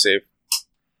 it's dex save.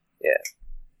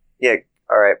 Yeah,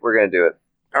 alright, we're gonna do it.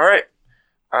 All right.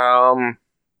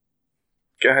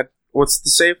 Go ahead. What's the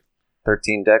save?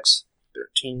 13 dex.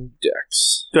 13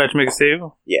 dex. Do I have to make a save?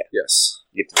 Yes.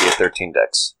 You have to be a 13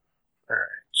 dex. All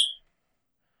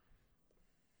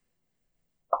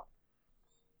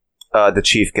right. The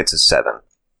chief gets a 7.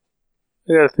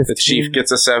 I got a 15. The chief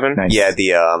gets a 7. Nice. Yeah,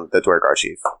 the Dwargar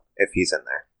chief, if he's in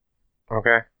there.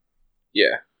 Okay.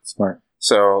 Yeah. Smart.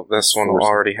 So this one will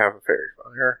already have a fairy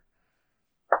fire.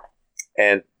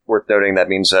 And worth noting, that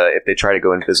means if they try to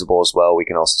go invisible as well, we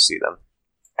can also see them.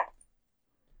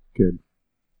 Good.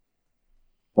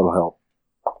 That'll help.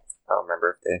 I don't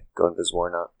remember if they go invisible or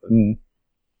not. But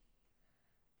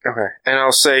Okay. And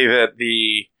I'll say that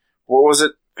what was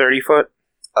it? 30 foot?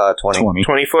 20.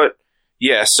 20 foot?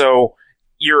 Yeah, so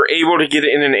you're able to get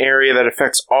it in an area that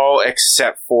affects all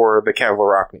except for the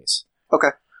Kavlarachnis. Okay.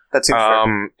 That seems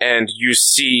fair. And you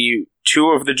see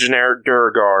 2 of the generic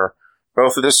Durgar,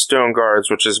 both of the stone guards,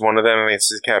 which is one of them against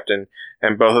the captain,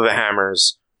 and both of the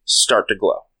hammers start to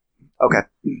glow. Okay.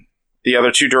 The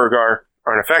other 2 Durgar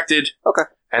are unaffected. Okay.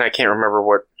 And I can't remember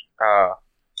what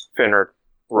Fenrir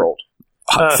rolled.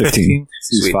 15.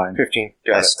 He's Sweet. fine. 15.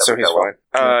 Got Yes, it. So that he's worked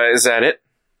fine. Is that it?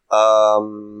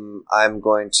 I'm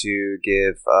going to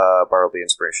give Bartleby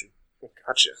inspiration.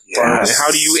 Gotcha. Yes. Bartleby.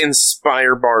 How do you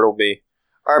inspire Bartleby?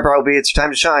 Alright, Bartleby, it's your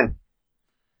time to shine.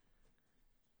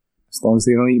 As long as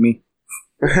they don't eat me.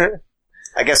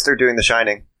 I guess they're doing the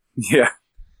shining. Yeah.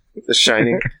 The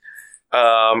Shining.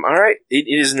 Alright. It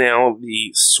is now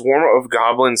the swarm of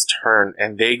goblins' turn,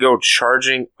 and they go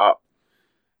charging up.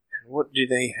 And what do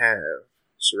they have?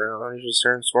 Surround, just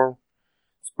turn, swarm.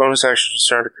 It's bonus action to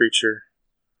surround a creature.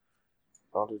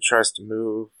 Although it tries to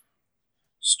move.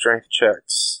 Strength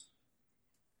checks.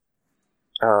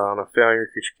 On a failure,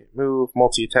 creature can't move.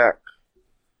 Multi-attack.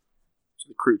 So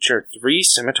the creature, 3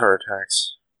 scimitar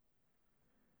attacks.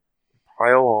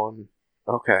 Pile on.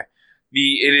 Okay.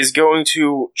 It is going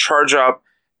to charge up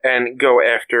and go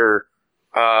after,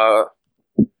 go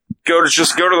to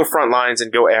the front lines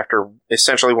and go after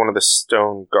essentially one of the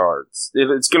stone guards.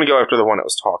 It's going to go after the one that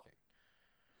was talking.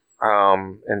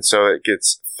 And so it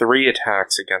gets 3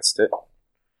 attacks against it.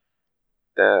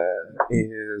 That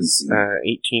is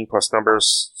 18 plus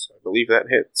numbers, so I believe that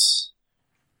hits.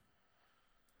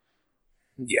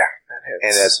 Yeah, that hits.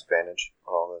 And it has advantage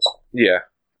on all this. Yeah.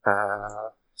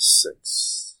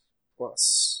 6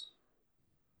 plus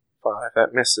 5,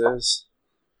 that misses.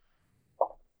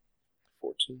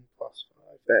 14 plus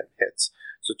 5, that hits.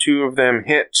 So 2 of them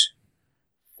hit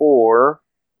for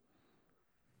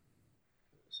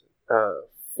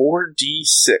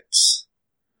 4d6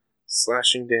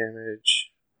 slashing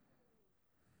damage.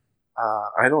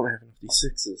 I don't have enough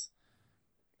d6s.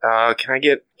 Can I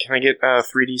get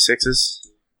 3d6s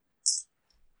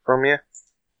from you?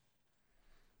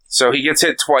 So he gets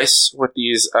hit twice with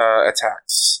these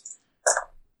attacks.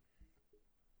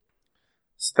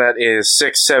 So that is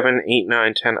 6, 7, 8,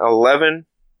 9, 10, 11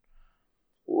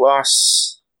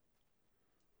 plus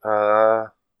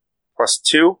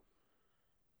 2.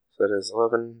 So that is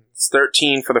 11. It's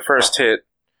 13 for the first hit.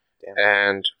 Damn.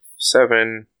 And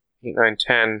 7, 8, 9,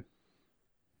 10,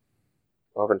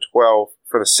 11, 12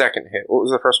 for the second hit. What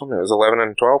was the first one? It was 11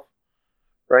 and 12,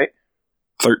 right?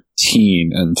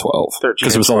 13 and 12. 13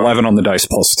 Because it and was 12. 11 on the dice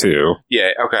plus 2.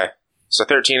 Yeah, okay. So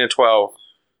 13 and 12.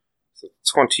 So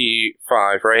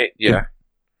 25, right? Yeah.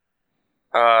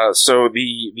 So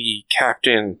the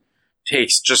captain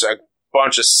takes just a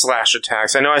bunch of slash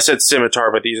attacks. I know I said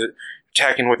scimitar, but these are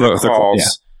attacking with the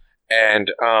claws.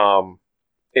 And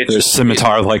There's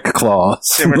scimitar-like claws.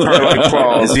 Scimitar-like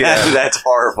claws, yeah. That's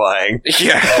horrifying.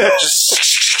 Yeah,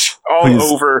 just all Please.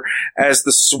 over as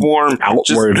the swarm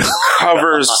Outward. just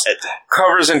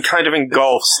covers and kind of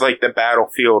engulfs like the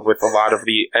battlefield with a lot of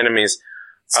the enemies.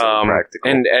 So practical.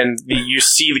 And you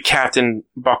see the captain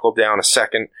buckle down a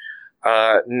second.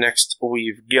 Next,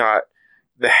 we've got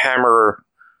the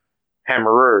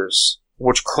hammerers,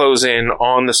 which close in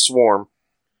on the swarm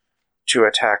to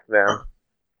attack them.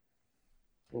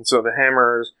 And so the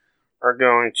hammers are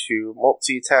going to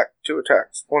multi-attack 2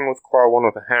 attacks. One with claw, one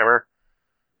with a hammer.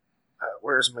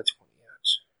 Where's my 20 at?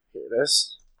 Here it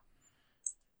is.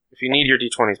 If you need your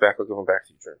d20s back, I'll give them back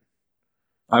to you, Drew.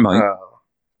 I might.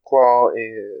 Claw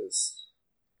is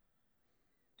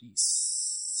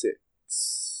d6.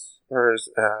 There's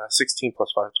 16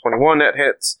 plus 5, 21. That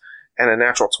hits, and a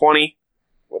natural 20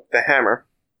 with the hammer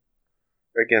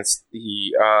against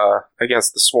the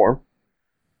swarm.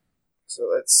 So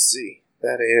let's see.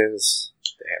 That is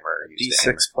The hammer.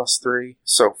 d6 plus 3.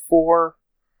 So 4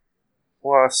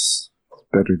 plus. It's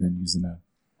better than using a.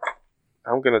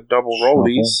 I'm going to double roll Shuffle.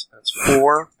 these. That's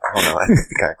 4 I don't know. I think it'd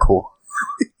be kind of cool.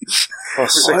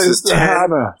 plus 6 is 10.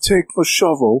 hammer? Take my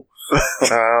shovel.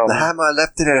 The hammer, I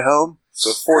left it at home.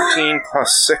 So 14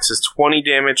 plus 6 is 20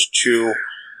 damage to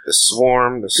the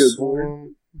swarm. The Good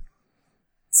swarm.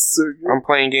 So good. I'm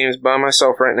playing games by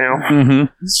myself right now. Mm-hmm.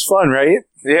 It's fun, right?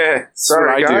 Yeah, That's what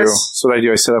sorry I do. guys. That's what I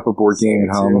do. I set up a board game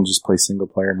at home and just play single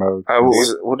player mode. What was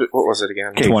it? What was it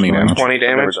again? 20 damage. 20 I've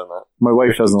never damage. done that. My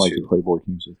wife doesn't like to play board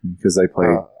games with me because I play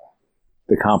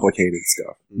the complicated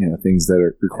stuff. You know, things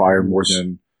that require more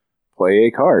than play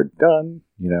a card. Done.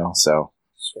 You know, so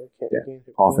So I can't Yeah. regain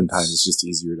hit oftentimes points. it's just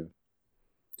easier to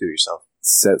Do it yourself.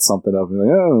 set something up and be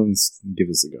like, oh, let's give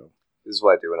this a go. This is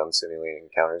what I do when I'm simulating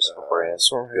encounters beforehand.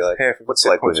 Swarm Be like, has half of what's its hit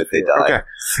likely points that they if you- die?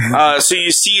 Okay. So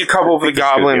you see a couple of the This could be a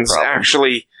goblins problem.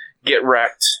 actually get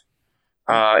wrecked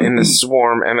in the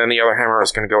swarm, and then the other hammer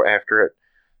is going to go after it.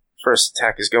 First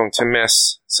attack is going to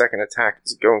miss. Second attack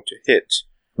is going to hit.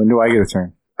 When do I get a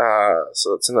turn?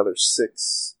 So it's another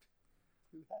 6,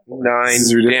 9 This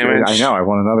is ridiculous. damage. I know. I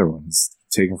want another one. It's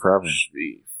taking forever.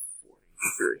 3,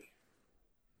 43.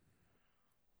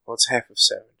 What's half of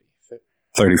 70?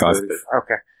 35.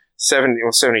 Okay.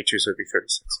 72, so it'd be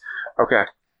 36. Okay.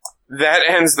 That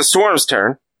ends the swarm's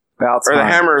turn, About or the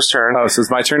time. hammer's turn. Oh, so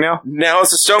it's my turn now? Now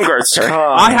it's the stone guard's turn.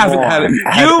 I haven't had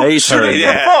a should turn have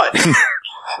yet. thought.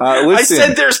 I Listen.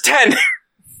 said there's 10.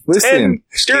 Listen. Stone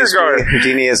Excuse me, guard.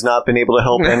 Houdini has not been able to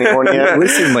help anyone yet.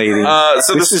 Listen, lady.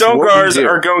 So the This is stone what we guards do.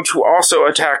 are going to also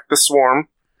attack the swarm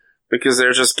because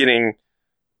they're just getting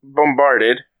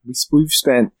bombarded. We've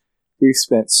spent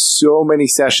so many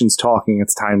sessions talking.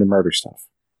 It's time to murder stuff.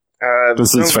 The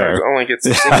This is stone guards fair. only gets a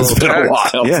It single has been a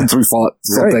attack. while Yeah. since we fought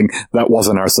something that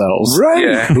wasn't ourselves. Right.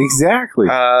 Yeah. Exactly.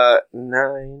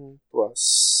 9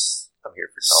 plus I'm here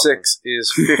for 6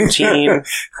 is 15.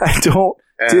 I don't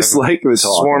and dislike the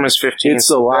talk. Swarm is 15. It's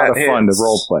a so lot of that fun to hits.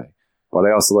 role play, but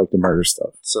I also like to murder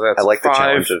stuff. So that's I like the 5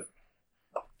 challenge of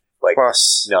like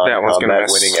plus that one's going to non-combat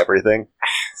miss. winning everything.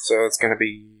 So it's going to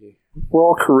be We're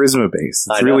all charisma based. It's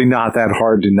I know. really not that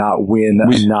hard to not win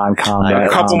a non-combat. a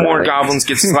couple combat. more goblins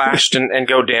get slashed and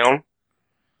go down.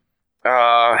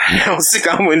 Now it's the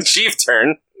goblin chief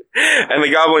turn. And the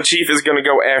goblin chief is going to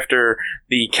go after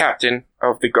the captain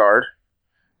of the guard,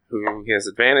 who he has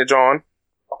advantage on.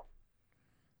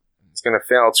 He's going to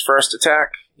fail its first attack.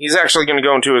 He's actually going to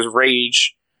go into his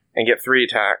rage and get 3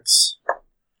 attacks.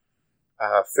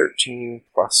 13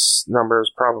 plus numbers,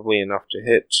 probably enough to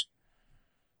hit.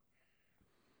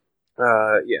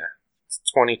 Yeah. It's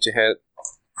 20 to hit.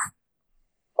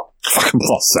 Fucking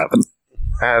plus 7.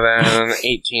 And then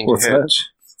 18 What's to hit. that?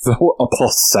 So a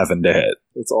plus 7 to hit.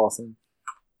 That's awesome.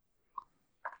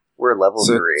 We're level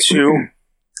So 3. 2.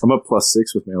 I'm up +6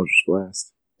 with my Eldritch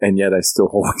Blast, and yet I still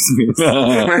always miss.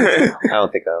 I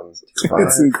don't think I'm too far.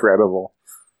 It's incredible.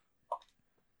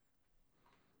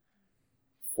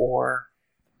 4.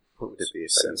 What would it be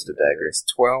if I used a dagger? It's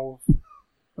 12.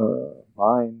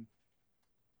 Mine.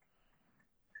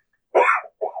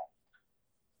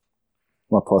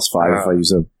 I'm a +5 if I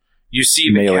use a. You see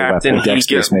the Melee captain, weapon, he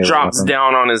dexterous melee drops weapon.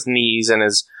 down on his knees and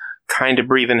is kind of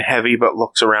breathing heavy, but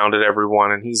looks around at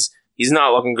everyone, and he's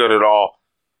not looking good at all.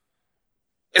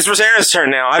 It's Rosaren's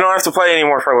turn now. I don't have to play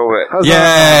anymore for a little bit.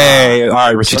 Yay! All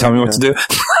right, Richie, tell me what to do.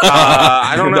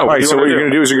 I don't know. All right, so what you're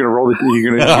going to do is you're going to roll.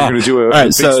 You're going to do a, All right,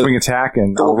 big so- swing attack,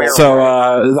 and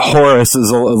So Horace is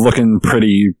looking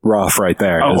pretty rough right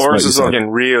there. Oh, is what Horace you is said. looking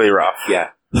really rough.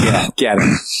 get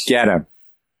him.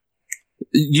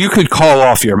 You could call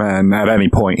off your men at any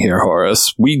point here,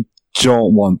 Horace. We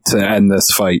don't want to end this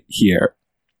fight here.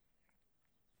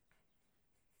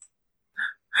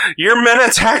 Your men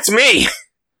attacked me!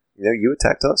 No, you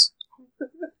attacked us.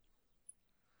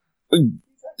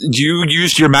 You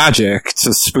used your magic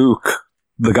to spook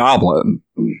the goblin.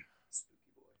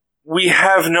 We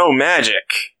have no magic.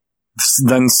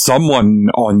 Then someone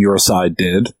on your side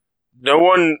did. No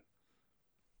one...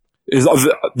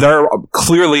 There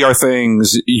clearly are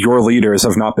things your leaders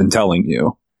have not been telling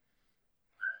you.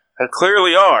 There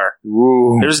clearly are.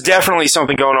 Ooh. There's definitely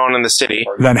something going on in the city.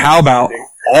 Then how about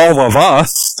all of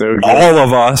us,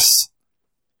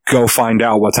 go find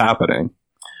out what's happening?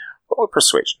 Roll a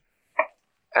persuasion.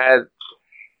 Add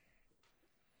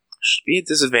Should be a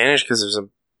disadvantage because there's a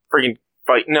freaking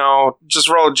fight. No, just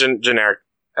roll a generic.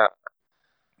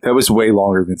 That was way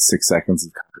longer than 6 seconds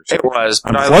of conversation. It was,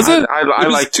 but Was I it? I It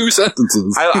was like 2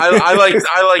 sentences. I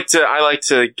like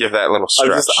to give that little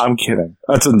stretch. I'm kidding.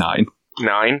 That's a 9.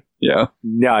 9. Yeah.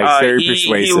 Nice, very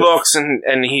persuasive. He looks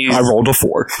and he's I rolled a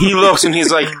 4. he looks and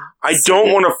he's like, I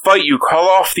don't want to fight you. Call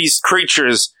off these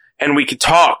creatures and we could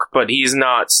talk. But he's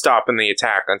not stopping the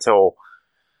attack until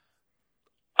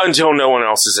no one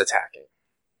else is attacking.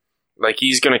 Like,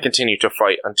 he's going to continue to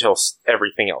fight until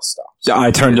everything else stops. Yeah,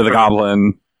 I turn to the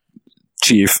goblin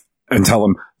chief and tell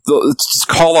him, let's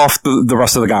call off the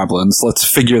rest of the goblins. Let's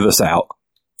figure this out.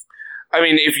 I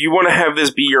mean, if you want to have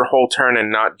this be your whole turn and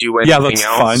not do anything that's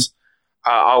else, fine.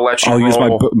 I'll let you I'll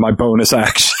roll. use my bonus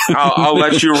action. I'll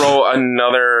let you roll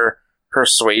another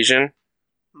persuasion.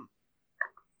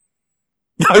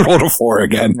 I rolled a 4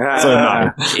 again. So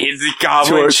 9. The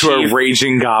goblin to chief. a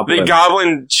raging goblin. The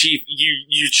goblin chief,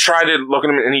 you try to look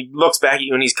at him and he looks back at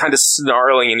you and he's kind of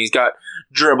snarling and he's got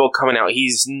dribble coming out.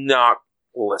 He's not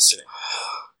listening.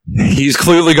 He's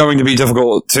clearly going to be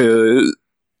difficult to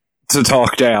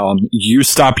talk down. You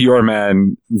stop your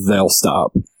men, they'll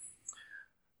stop.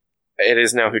 It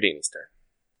is now Houdini's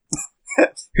turn.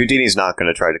 Houdini's not going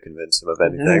to try to convince him of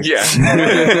anything. Yeah.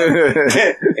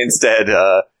 Instead,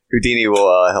 Houdini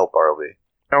will help Bartleby.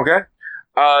 Okay.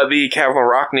 The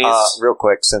Cavalrockneys. Real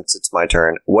quick, since it's my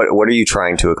turn, what are you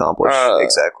trying to accomplish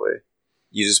exactly?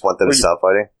 You just want them to stop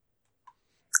fighting?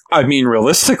 I mean,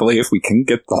 realistically, if we can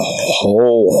get the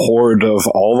whole horde of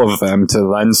all of them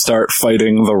to then start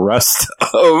fighting the rest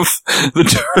of the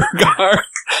Durgar,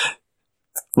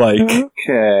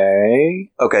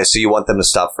 Okay, so you want them to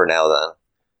stop for now, then?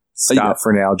 Stop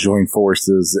for now, join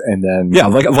forces, and then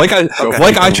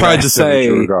I tried to say,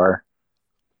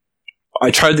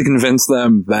 I tried to convince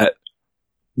them that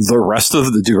the rest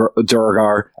of the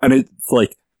Durgar, and it,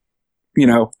 like, you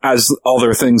know, as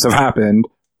other things have happened,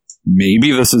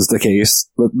 maybe this is the case.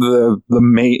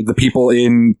 The people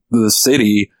in the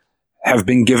city have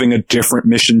been giving a different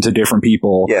mission to different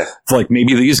people. Yeah. It's like,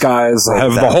 maybe these guys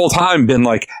have the whole time been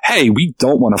like, hey, we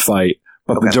don't want to fight.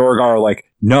 But the Durgar are like,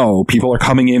 no, people are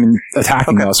coming in and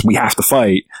attacking us. We have to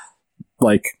fight.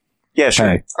 Like, yeah, sure.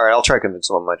 Hey. All right, I'll try to convince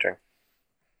them on my turn.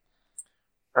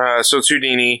 So it's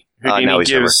Houdini. now Houdini he's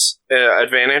gives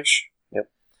advantage.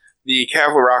 Yep. The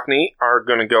Cavalrockney are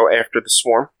going to go after the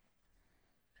swarm.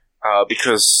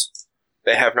 Because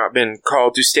they have not been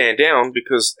called to stand down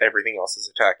because everything else is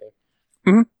attacking.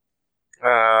 Mm-hmm.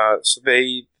 So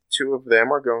two of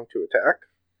them are going to attack.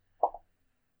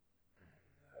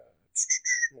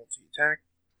 Multi-attack.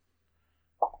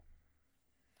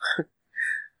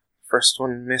 First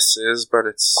one misses, but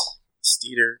it's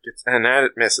Steeder gets, and that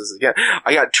it misses again.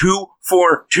 I got 2,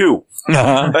 4, 2.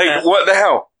 Like, what the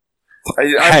hell?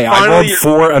 I rolled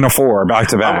 4 and a 4 back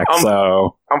to back,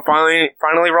 so I'm finally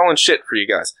rolling shit for you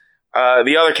guys.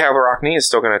 The other Cavalrockney is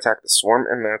still going to attack the swarm,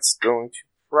 and that's going to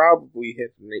probably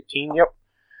hit an 18, yep.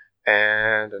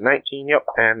 And a 19, yep.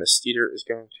 And the Steeder is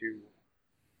going to...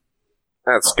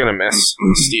 That's going to miss.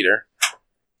 Steeder.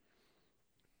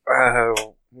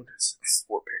 What is this?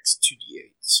 4 picks,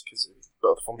 2d8s, because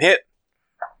both of them hit.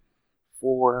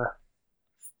 4,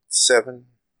 7,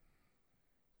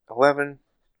 11.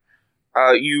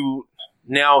 You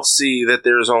now see that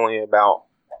there's only about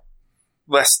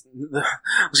I was going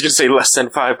to say less than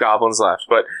 5 goblins left,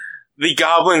 but the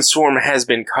goblin swarm has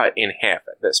been cut in half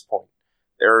at this point.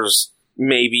 There's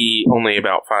maybe only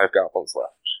about 5 goblins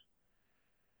left.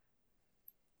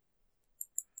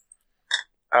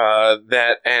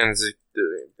 That ends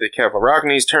the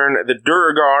Cavalrockney's turn. The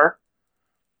Durgar,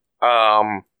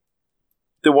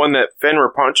 the one that Fenrir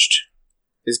punched,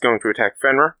 is going to attack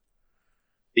Fenrir.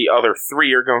 The other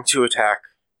 3 are going to attack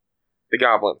the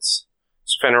goblins.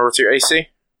 So Fenrir, what's your AC?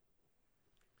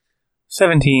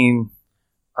 17.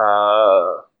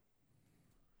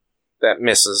 That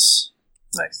misses.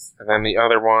 Nice. And then the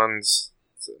other ones,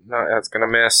 that's going to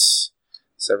miss.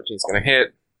 17's going to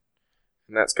hit.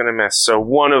 And that's going to miss. So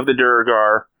one of the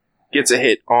Durgar gets a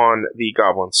hit on the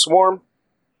goblin swarm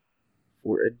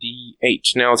for a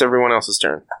D8. Now it's everyone else's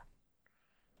turn.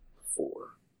 4,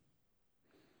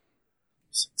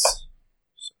 6,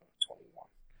 7, 21.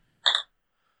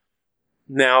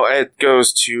 Now it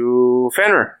goes to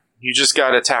Fenrir. You just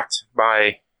got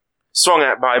swung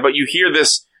at by, but you hear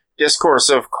this discourse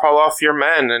of call off your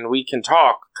men and we can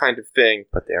talk kind of thing.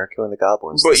 But they are killing the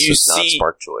goblins. But this you does not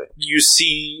spark joy. You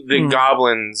see the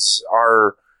goblins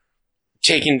are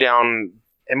taken down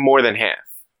in more than half.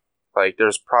 Like,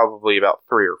 there's probably about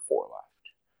 3 or 4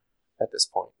 left at this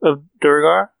point. Of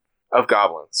Durgar? Of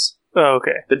goblins. Oh,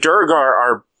 okay. The Durgar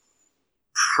are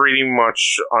pretty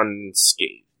much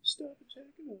unscathed.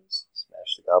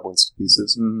 Smash the goblins to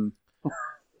pieces.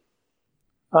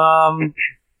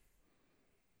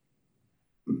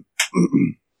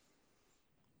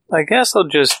 I guess I'll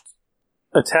just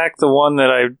attack the one that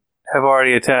I have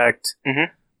already attacked,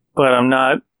 but I'm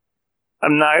not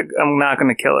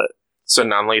going to kill it. So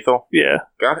non-lethal? Yeah.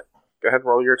 Got it. Go ahead,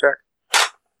 roll your attack.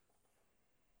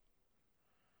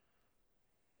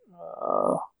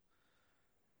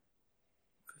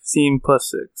 15 plus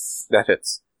 6. That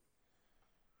hits.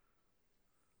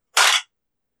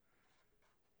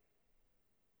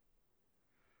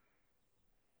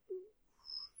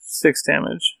 Six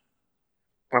damage.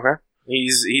 Okay.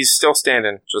 He's still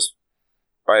standing, just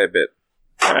by a bit.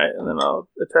 Alright, and then I'll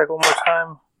attack one more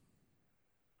time.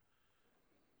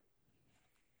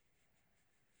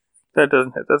 That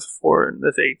doesn't hit. That's 4.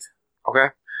 That's 8.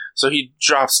 Okay. So he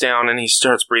drops down and he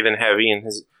starts breathing heavy, and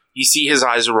you see his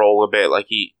eyes roll a bit, like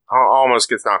he almost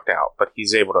gets knocked out, but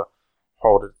he's able to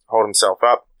hold himself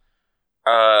up.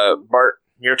 Bart,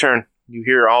 your turn. You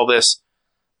hear all this.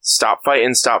 Stop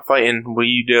fighting, stop fighting. What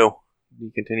do?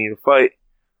 You continue to fight.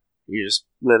 You just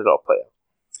let it all play out.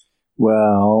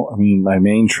 Well, I mean, my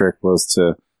main trick was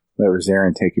to let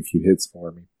Rosarin take a few hits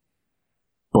for me.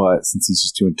 But since he's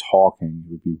just doing talking,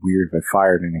 it would be weird if I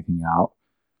fired anything out.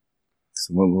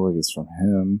 So what look is from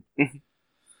him. You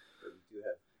do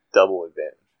have double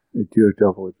advantage. I do have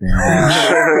double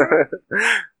advantage.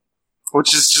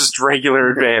 Which is just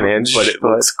regular advantage. But it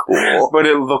looks cool. But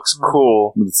it looks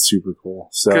cool. But it's super cool.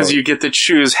 So Because you get to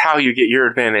choose how you get your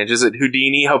advantage. Is it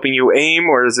Houdini helping you aim,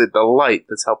 or is it the light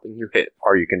that's helping you hit?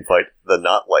 Or you can fight the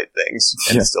not light things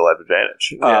and still have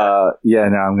advantage.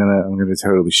 no, I'm gonna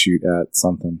totally shoot at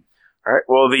something. Alright,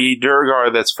 well, the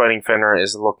Durgar that's fighting Fenrir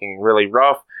is looking really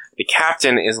rough. The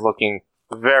captain is looking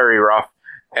very rough.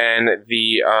 And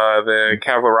the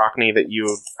Kavlarachni that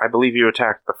I believe you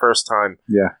attacked the first time.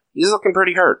 Yeah. He's looking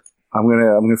pretty hurt. I'm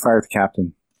gonna fire at the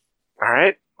captain.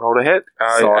 Alright, roll to hit.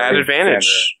 At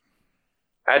advantage.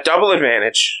 At double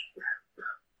advantage.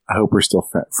 I hope we're still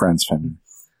friends, Fenrir.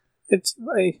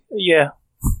 Yeah.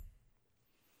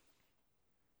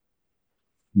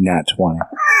 Nat 20.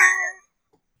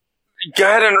 Go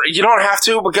ahead and, you don't have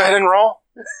to, but go ahead and roll.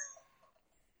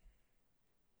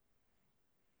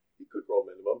 You could roll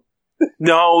minimum.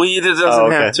 No, he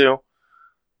doesn't have to.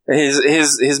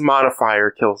 His modifier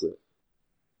kills it.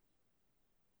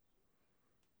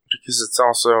 Because it's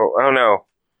also, oh no.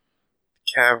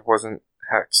 Cav wasn't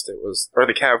hexed,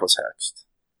 the Cav was hexed.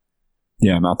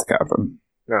 Yeah, not the captain.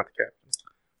 Not the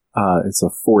Cav. It's a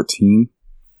 14.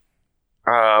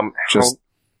 Just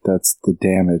that's the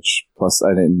damage. Plus,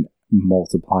 I didn't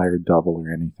multiply or double or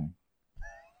anything.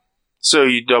 So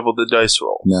you doubled the dice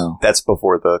roll. No. That's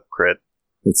before the crit.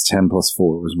 It's 10 plus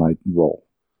 4 was my roll.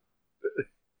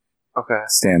 Okay.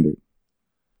 Standard.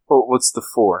 Well, what's the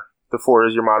 4? The 4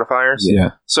 is your modifiers?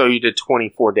 Yeah. So you did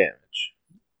 24 damage.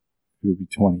 It would be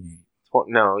 28.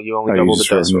 No, you only doubled the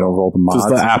dice roll. Roll the mods.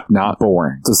 Does the app not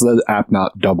boring? Does the app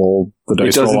not double the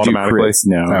dice roll automatically? Crits,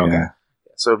 no. Oh, okay. Yeah.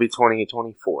 So it'd be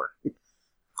 24.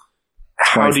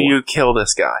 How do you kill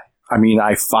this guy? I mean,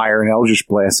 I fire an Eldritch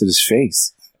Blast at his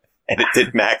face. And it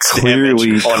did max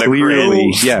Clearly, damage on a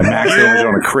crit. yeah, max damage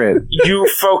on a crit. You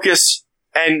focus,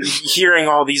 and hearing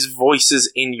all these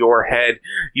voices in your head,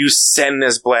 you send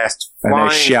this blast flying. And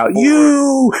I shout, forward.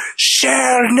 "You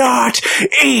shall not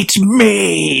eat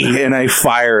me!" And I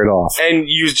fire it off. And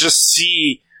you just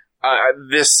see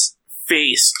this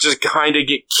face just kind of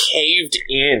get caved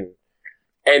in.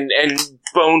 And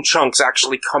bone chunks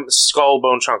skull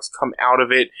bone chunks come out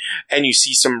of it, and you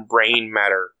see some brain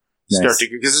matter start to,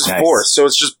 because it's force, so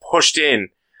it's just pushed in,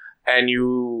 and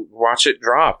you watch it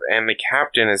drop, and the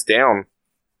captain is down.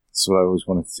 That's what I always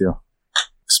wanted to do.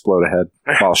 Explode a head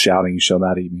while shouting, "You shall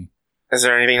not eat me." Is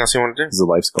there anything else you want to do? This is a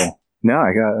life goal. No,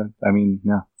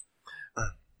 no.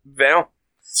 Val,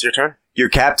 it's your turn. Your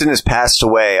captain has passed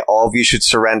away. All of you should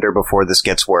surrender before this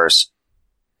gets worse.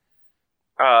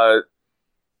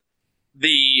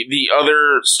 The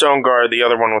other stone guard, the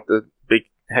other one with the big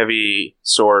heavy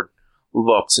sword,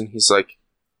 looks and he's like,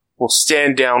 "We'll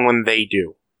stand down when they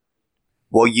do."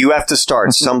 Well, you have to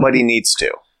start. Somebody needs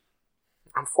to.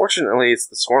 Unfortunately, it's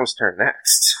the Swarm's turn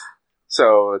next.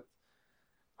 So,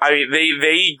 I mean,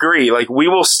 they agree. Like, we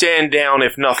will stand down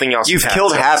if nothing else. You've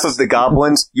killed half of the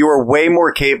goblins. You are way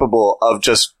more capable of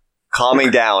just calming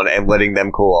down and letting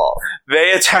them cool off.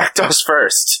 They attacked us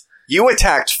first. You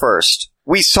attacked first.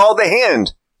 We saw the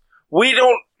hand. We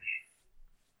don't...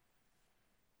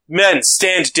 Men,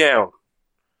 stand down.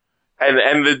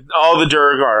 And all the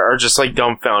Durgar are just like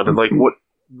dumbfounded. Like, what?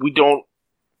 We don't...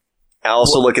 I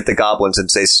also look at the goblins and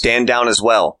say, stand down as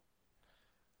well.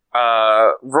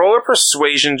 Roll a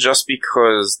persuasion just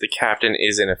because the captain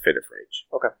is in a fit of rage.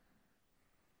 Okay.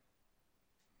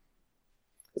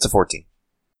 It's a 14.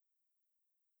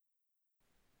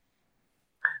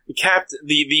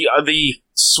 The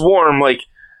swarm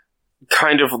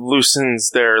kind of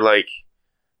loosens their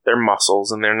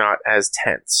muscles and they're not as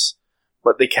tense.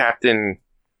 But the captain,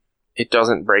 it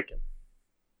doesn't break him.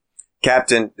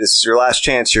 Captain, this is your last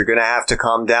chance. You're going to have to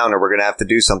calm down or we're going to have to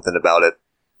do something about it.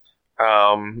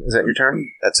 Is that your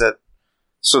turn? That's it.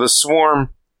 So the swarm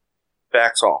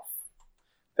backs off.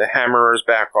 The hammerers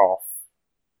back off.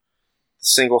 The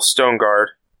single stone guard,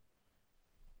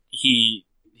 he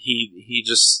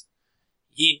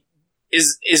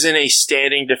is in a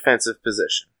standing defensive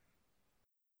position.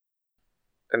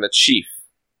 And the chief.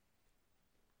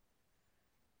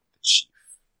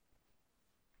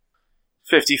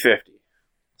 50-50.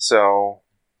 So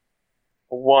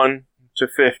 1 to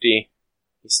 50.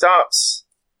 He stops.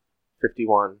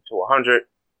 51 to 100.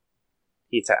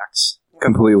 He attacks.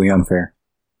 Completely unfair.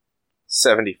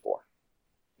 74.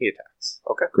 He attacks.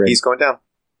 Okay. Great. He's going down.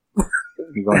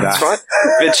 You're going down. That's fine.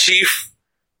 The chief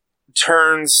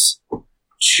turns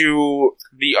to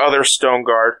the other stone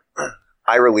guard.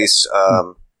 I release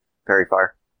Fairy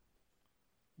Fire.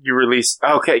 You release...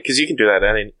 Okay, because you can do that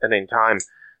at any time.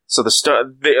 So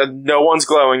no one's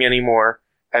glowing anymore,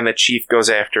 and the chief goes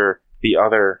after the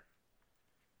other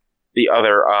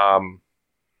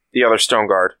stone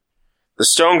guard. The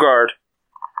stone guard,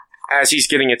 as he's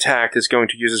getting attacked, is going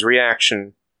to use his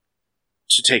reaction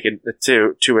to take it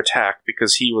to attack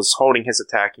because he was holding his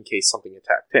attack in case something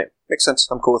attacked him. Makes sense.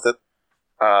 I'm cool with it.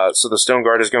 So the stone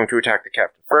guard is going to attack the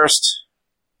captain first.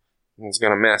 He's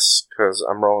going to miss because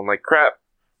I'm rolling like crap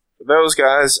for those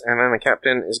guys, and then the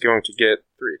captain is going to get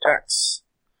 3 attacks.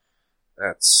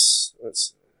 That's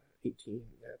 18.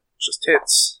 That just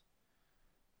hits.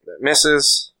 That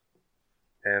misses.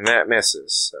 And that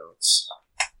misses. So it's...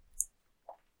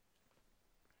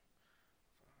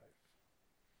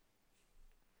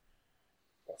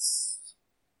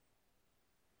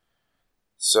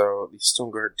 So the stone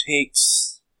guard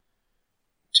takes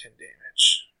 10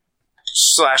 damage.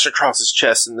 Slash across his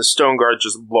chest, and the stone guard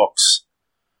just looks.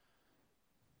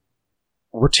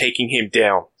 We're taking him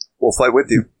down. We'll fight with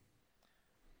you.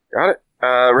 Got it.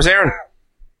 Rosarin.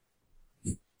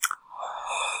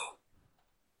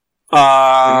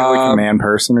 Like a man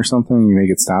person or something, you make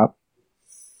it stop.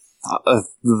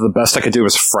 The best I could do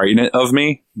is frighten it of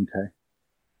me. Okay.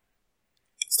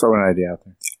 Let's throw an idea out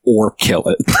there. Or kill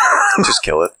it. Just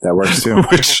kill it. That works too.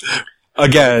 Which,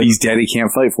 again... He's dead, he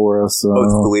can't fight for us, so... Both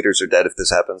of the leaders are dead if this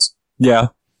happens. Yeah.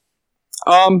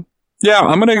 Yeah,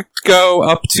 I'm gonna go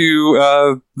up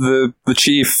to the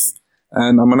chief,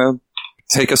 and I'm gonna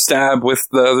take a stab with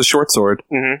the short sword.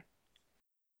 Mm-hmm.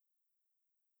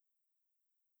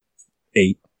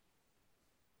 8.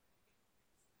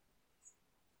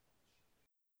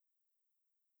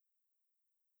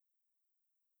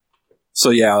 So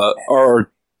yeah,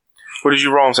 or What did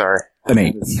you roll? I'm sorry. an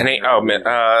 8. An 8.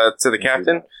 Oh, to the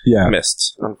captain? Yeah,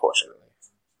 Missed, unfortunately.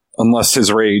 unless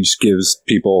his rage gives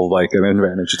people like an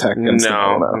advantage attack against them. I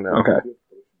don't know. No. Okay.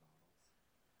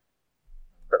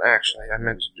 But actually, I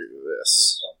meant to do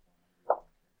this.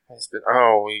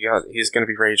 He's going to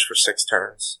be raged for 6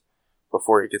 turns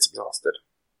before he gets exhausted.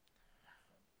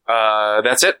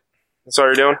 That's it? That's all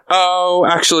you're doing? Oh,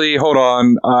 actually, hold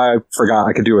on. I forgot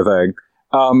I could do a thing.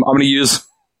 I'm going to use...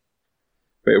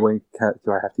 Wait,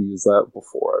 do I have to use that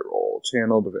before I roll?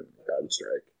 Channel Divinity Guided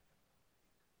Strike.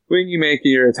 When you make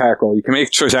your attack roll, you can make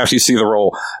choice after you see the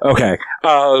roll. Okay.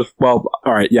 Well,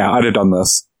 alright, yeah, I'd have done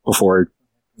this before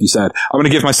you said. I'm going to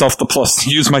give myself the plus...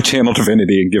 Use my Channel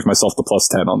Divinity and give myself the plus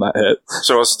 10 on that hit.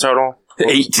 So what's the total?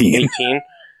 18. 18?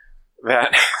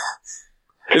 That...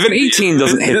 If an 18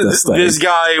 doesn't hit this thing... This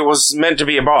guy was meant to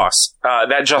be a boss.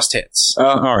 That just hits.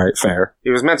 Alright, fair. He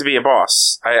was meant to be a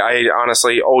boss. I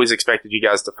honestly always expected you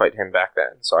guys to fight him back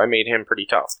then, so I made him pretty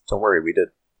tough. Don't worry, we did.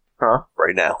 Huh?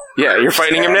 Right now. Yeah, you're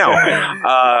fighting him now.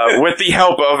 With the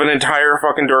help of an entire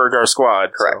fucking Duragar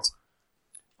squad. Correct.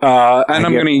 And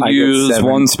I'm going to use 7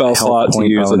 one spell health slot to point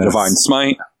use a bonus. Divine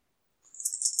Smite.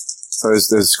 So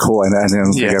it's cool, and I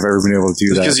don't think Yeah. I've ever been able to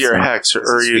do that. Because you're a so. hex,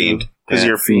 or you... Fiend. Because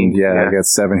you're a Fiend, fiend. yeah, I got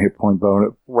 7 hit point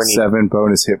bonus. When you- 7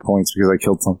 bonus hit points because I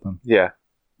killed something. Yeah.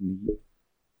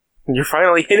 You're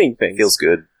finally hitting things. Feels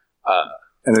good.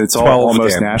 And it's all 12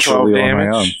 almost damage. naturally 12 on my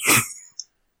own. damage.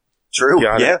 True.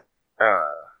 Got it. Yeah.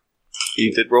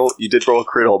 You did roll a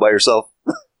crit all by yourself.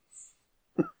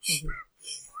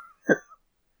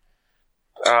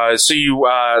 So you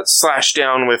slash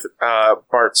down with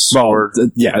Bart's sword. Well,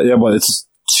 yeah, well, it's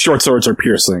short swords are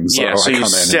piercing. So yeah, so I you come in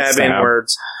stab and stab.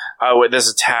 inwards with this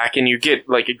attack, and you get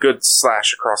like a good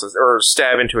slash across his, or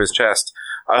stab into his chest.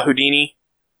 Houdini?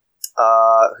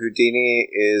 Houdini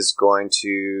is going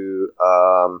to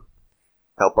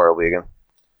help Bartleby again.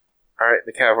 Alright,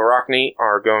 the Cavalrachni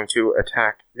are going to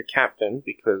attack the captain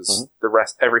because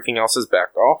everything else is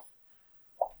backed off.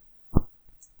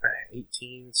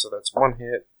 18, so that's one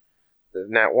hit. The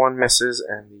nat 1 misses,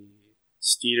 and the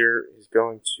Steeder is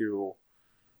going to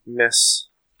miss.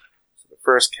 So the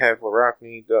first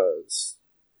Cavalrachni does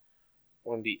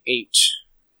 1d8.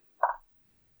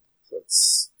 So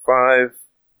that's 5.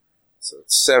 So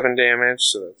that's 7 damage,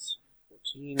 so that's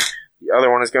 14. The other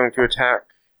one is going to attack.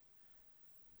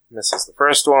 Misses the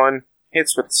first one,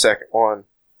 hits with the second one,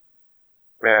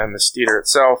 and the Steeder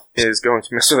itself is going to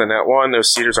miss with a nat 1.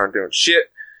 Those Steeders aren't doing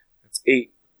shit. That's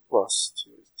 8 plus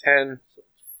 2 is 10, so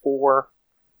it's 4.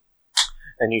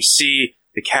 And you see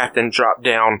the captain drop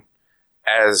down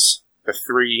as the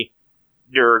 3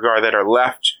 Duergar that are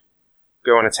left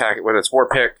go and attack it with its war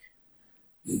pick.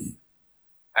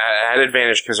 At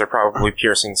advantage because they're probably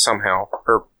piercing somehow,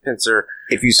 or pincer.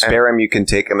 If you spare him, you can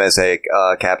take him as a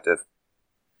captive.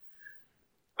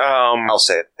 I'll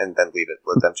say it and then leave it.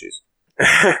 Let them choose.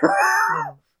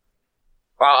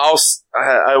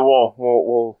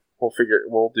 We'll figure.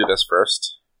 We'll do this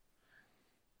first.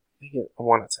 They get a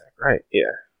 1 attack, right?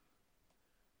 Yeah.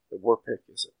 The war pick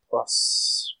is a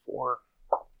 +4.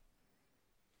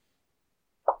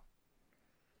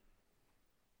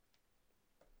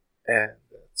 And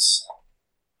that's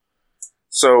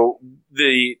so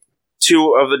the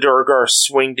 2 of the Duergar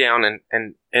swing down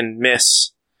and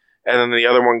miss. And then the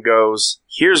other one goes,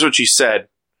 here's what you said.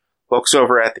 Looks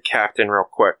over at the captain real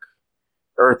quick.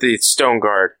 Or at the stone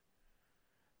guard.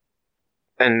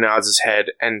 And nods his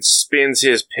head and spins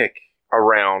his pick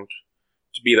around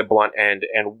to be the blunt end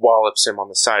and wallops him on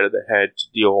the side of the head to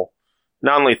deal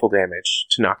non-lethal damage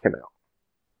to knock him out.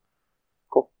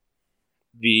 Cool.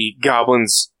 The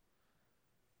goblins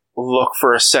look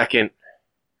for a second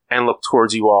and look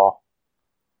towards you all.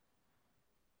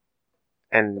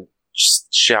 And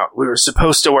just shout, we were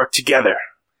supposed to work together.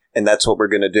 And that's what we're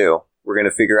going to do. We're going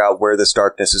to figure out where this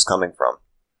darkness is coming from.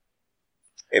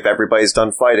 If everybody's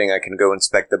done fighting, I can go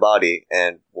inspect the body,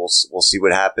 and we'll see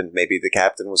what happened. Maybe the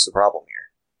captain was the problem here.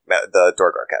 The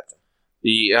Duergar captain.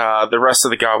 The rest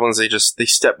of the goblins, they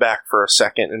step back for a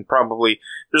second, and probably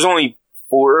there's only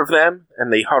 4 of them,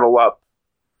 and they huddle up.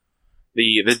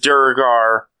 The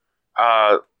Duergar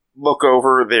look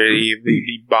over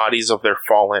the bodies of their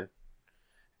fallen.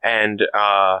 And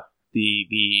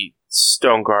the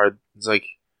stone guard is like,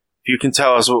 if you can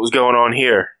tell us what was going on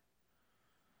here,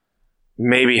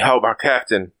 maybe help our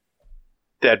captain,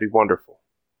 that'd be wonderful.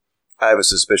 I have a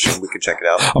suspicion we could check it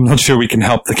out. I'm not sure we can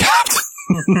help the captain.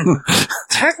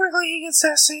 Technically, he gets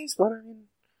death saves, but I mean...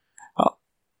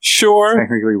 Sure.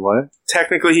 Technically what?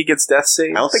 Technically, he gets death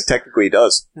saves. I don't think technically he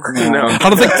does. No. I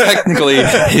don't think technically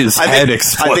his head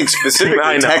explodes. I think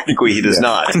specifically, technically, he does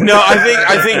not. No, I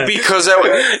think because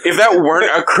if that weren't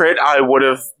a crit, I would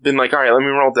have been like, all right, let me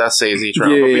roll death saves each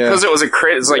round. But because it was a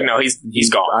crit, it's like, no, he's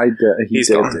gone. He's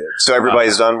gone. So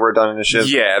everybody's done. We're done initiative.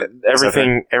 Yeah,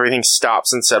 everything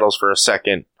stops and settles for a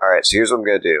second. All right, so here's what I'm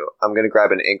going to do. I'm going to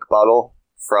grab an ink bottle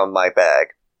from my bag,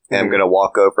 and I'm going to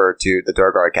walk over to the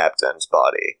Duergar captain's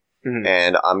body,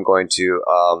 and I'm going to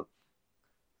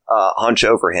hunch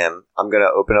over him. I'm going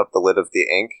to open up the lid of the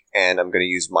ink, and I'm going to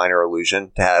use minor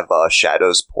illusion to have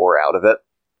shadows pour out of it.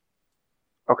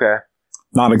 Okay.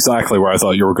 Not exactly where I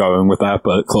thought you were going with that,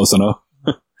 but close enough.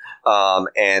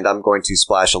 And I'm going to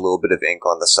splash a little bit of ink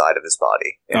on the side of his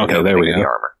body. Okay, there we go. The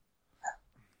armor.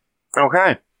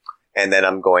 Okay. And then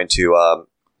I'm going to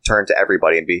turn to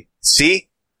everybody and be, see?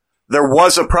 There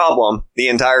was a problem the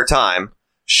entire time.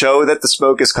 Show that the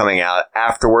smoke is coming out.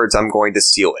 Afterwards, I'm going to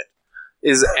seal it.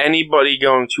 Is anybody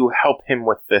going to help him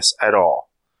with this at all?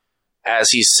 As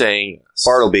he's saying this.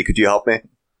 Bartleby, could you help me?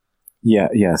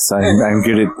 Yes. I'm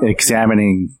good at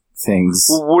examining things.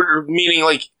 Meaning,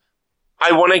 like,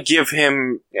 I want to give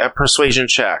him a persuasion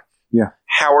check. Yeah.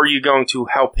 How are you going to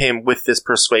help him with this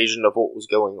persuasion of what was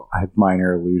going on? I have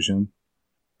minor illusion.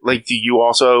 Like, do you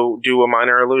also do a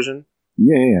minor illusion?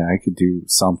 Yeah, I could do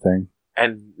something.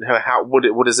 And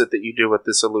what is it that you do with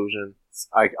this illusion?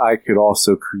 I could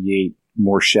also create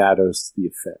more shadows to the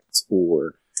effect,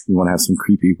 or you want to have some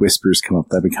creepy whispers come up.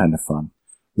 That'd be kind of fun.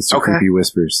 With some creepy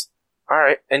whispers. All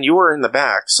right, and you were in the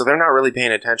back, so they're not really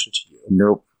paying attention to you.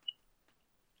 Nope.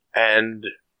 And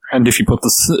if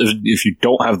you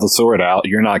don't have the sword out,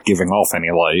 you're not giving off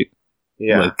any light.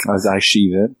 Yeah. Like, as I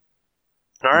sheathe it.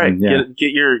 All right,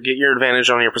 get your advantage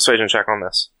on your persuasion check on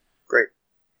this. Great.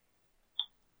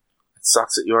 It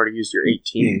sucks that you already used your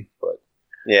 18, but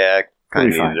Yeah, kind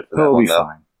of He'll be needed fine. it for that He'll one, be though.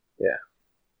 fine.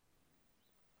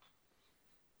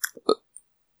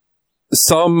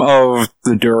 Some of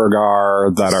the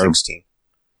Duragar that are 16.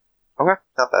 Okay.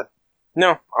 Not bad.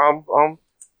 no.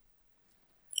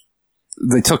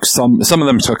 they took some of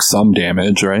them took some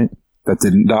damage, right? That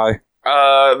didn't die.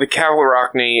 The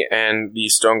Cavalrockney and the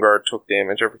Stone Guard took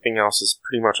damage. Everything else is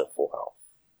pretty much at full health.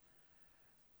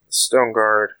 Stone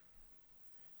Guard.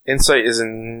 Insight is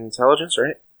intelligence,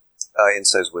 right?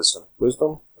 Insight's wisdom.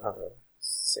 Wisdom?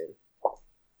 Same.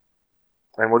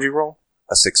 And what'd you roll?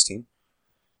 A 16.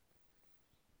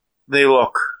 They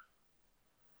look.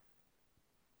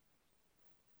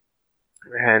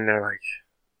 And they're like,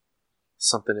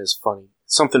 something is funny.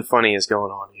 Something funny is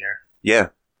going on here. Yeah.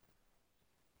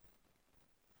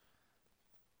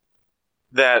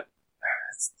 That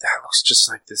looks just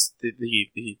like this,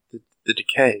 the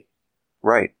decay.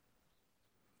 Right.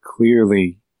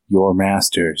 Clearly, your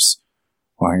masters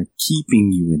are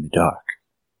keeping you in the dark.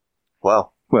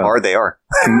 Well, Well, or they are.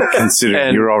 Considering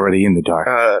And- you're already in the dark.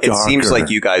 It seems Darker. like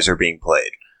you guys are being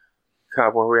played.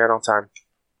 Cobb, where are we at on time?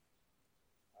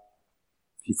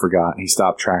 He forgot. He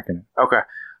stopped tracking it. Okay.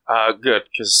 Good,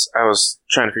 because I was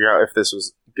trying to figure out if this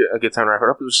was a good time to wrap it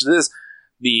up, which it is.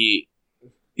 The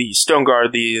Stone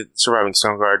Guard, the surviving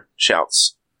Stone Guard,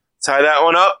 shouts, "Tie that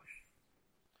one up.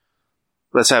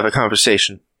 Let's have a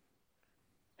conversation."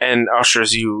 And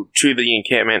ushers you to the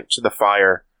encampment, to the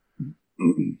fire.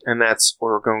 And that's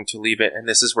where we're going to leave it. And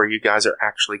this is where you guys are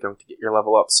actually going to get your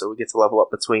level up. So we get to level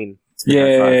up between.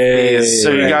 Yay!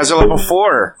 So you guys are level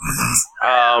 4.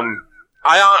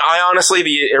 I honestly,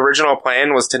 the original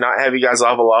plan was to not have you guys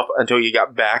level up until you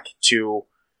got back to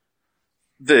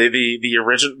the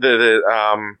original,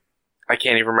 I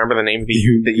can't even remember the name of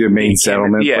The main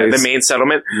settlement Yeah, place? the main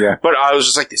settlement. Yeah. But I was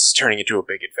just like, this is turning into a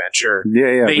big adventure.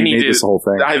 Yeah. They We need made to- this whole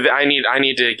thing. I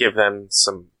need to give them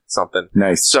something.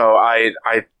 Nice. So I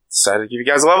decided to give you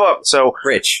guys a level up. So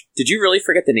Rich, did you really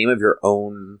forget the name of your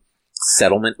own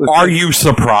settlement? Are you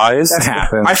surprised? That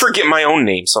happens. I forget my own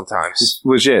name sometimes. It's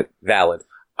legit. Valid.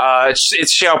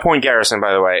 It's Shale Point Garrison,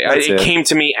 by the way. That's It it. came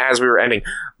to me as we were ending.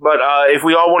 But if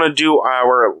we all want to do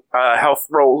our health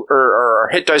roll or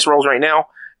hit dice rolls right now,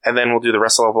 and then we'll do the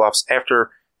rest of the level ups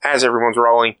after, as everyone's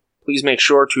rolling, please make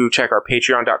sure to check our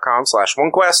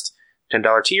patreon.com/onequest.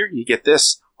 $10 tier, you get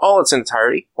this all its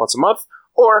entirety once a month,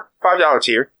 or $5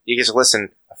 tier, you get to listen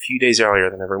a few days earlier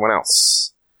than everyone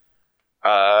else.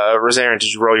 Rosarin,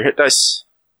 did you roll your hit dice?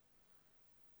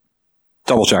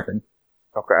 Double checking.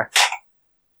 Okay.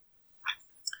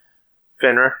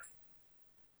 Fenrir?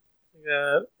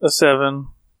 Got a 7.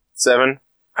 7.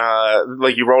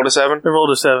 Like you rolled a 7? I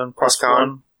rolled a 7 Plus plus con?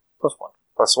 1. Plus 1.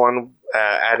 Plus 1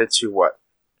 added to what?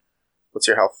 What's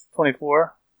your health?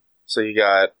 24. So you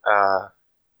got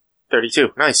 32.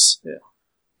 Nice. Yeah.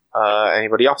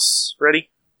 Anybody else ready?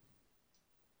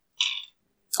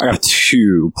 I got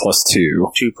 2 plus 2.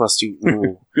 2 plus 2.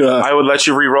 Ooh. I would let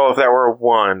you re-roll if that were a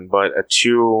 1, but a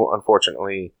 2,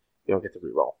 unfortunately, you don't get to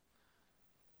re-roll.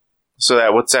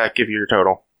 So what's that give you your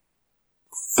total?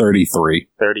 33.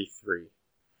 33.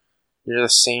 You're the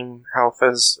same health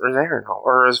as Rosarin,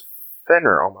 or as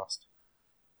Fenrir almost.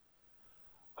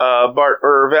 Bart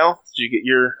or Val, did you get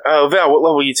your? Val, what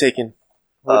level are you taking?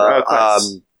 What,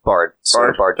 class? Bard. So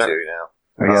Bard? Bard Yeah. 2 now.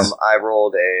 I guess. I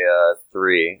rolled a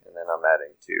 3, and then I'm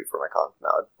adding 2 for my con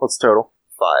mod. What's the total?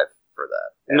 5 for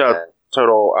that. And No. then,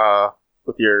 Total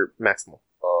with your maximal.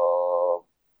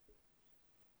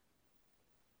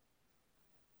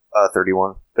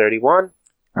 31. 31.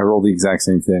 I rolled the exact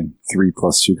same thing. 3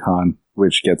 plus 2 con,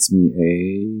 which gets me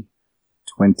a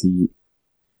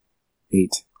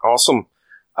 28. Awesome.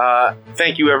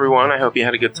 Thank you, everyone. I hope you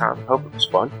had a good time. I hope it was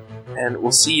fun. And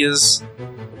we'll see you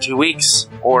in 2 weeks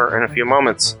or in a few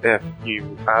moments if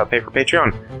you pay for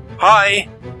Patreon. Hi!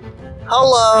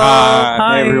 Hello!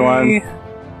 Hi, everyone.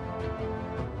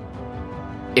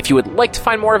 If you would like to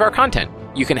find more of our content,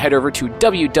 you can head over to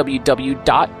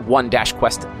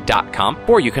www.one-quest.com,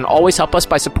 or you can always help us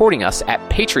by supporting us at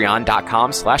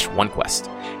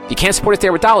patreon.com/onequest. If you can't support us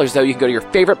there with dollars, though, you can go to your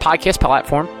favorite podcast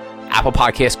platform, Apple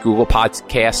Podcasts, Google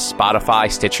Podcasts,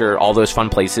 Spotify, Stitcher, all those fun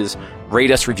places.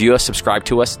 Rate us, review us, subscribe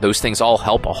to us. Those things all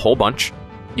help a whole bunch.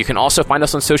 You can also find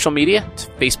us on social media. It's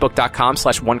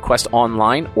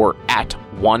facebook.com/onequestonline or at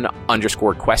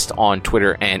 @1_quest on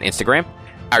Twitter and Instagram.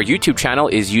 Our YouTube channel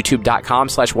is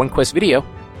youtube.com/onequestvideo,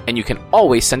 and you can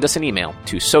always send us an email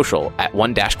to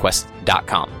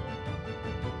social@one-quest.com.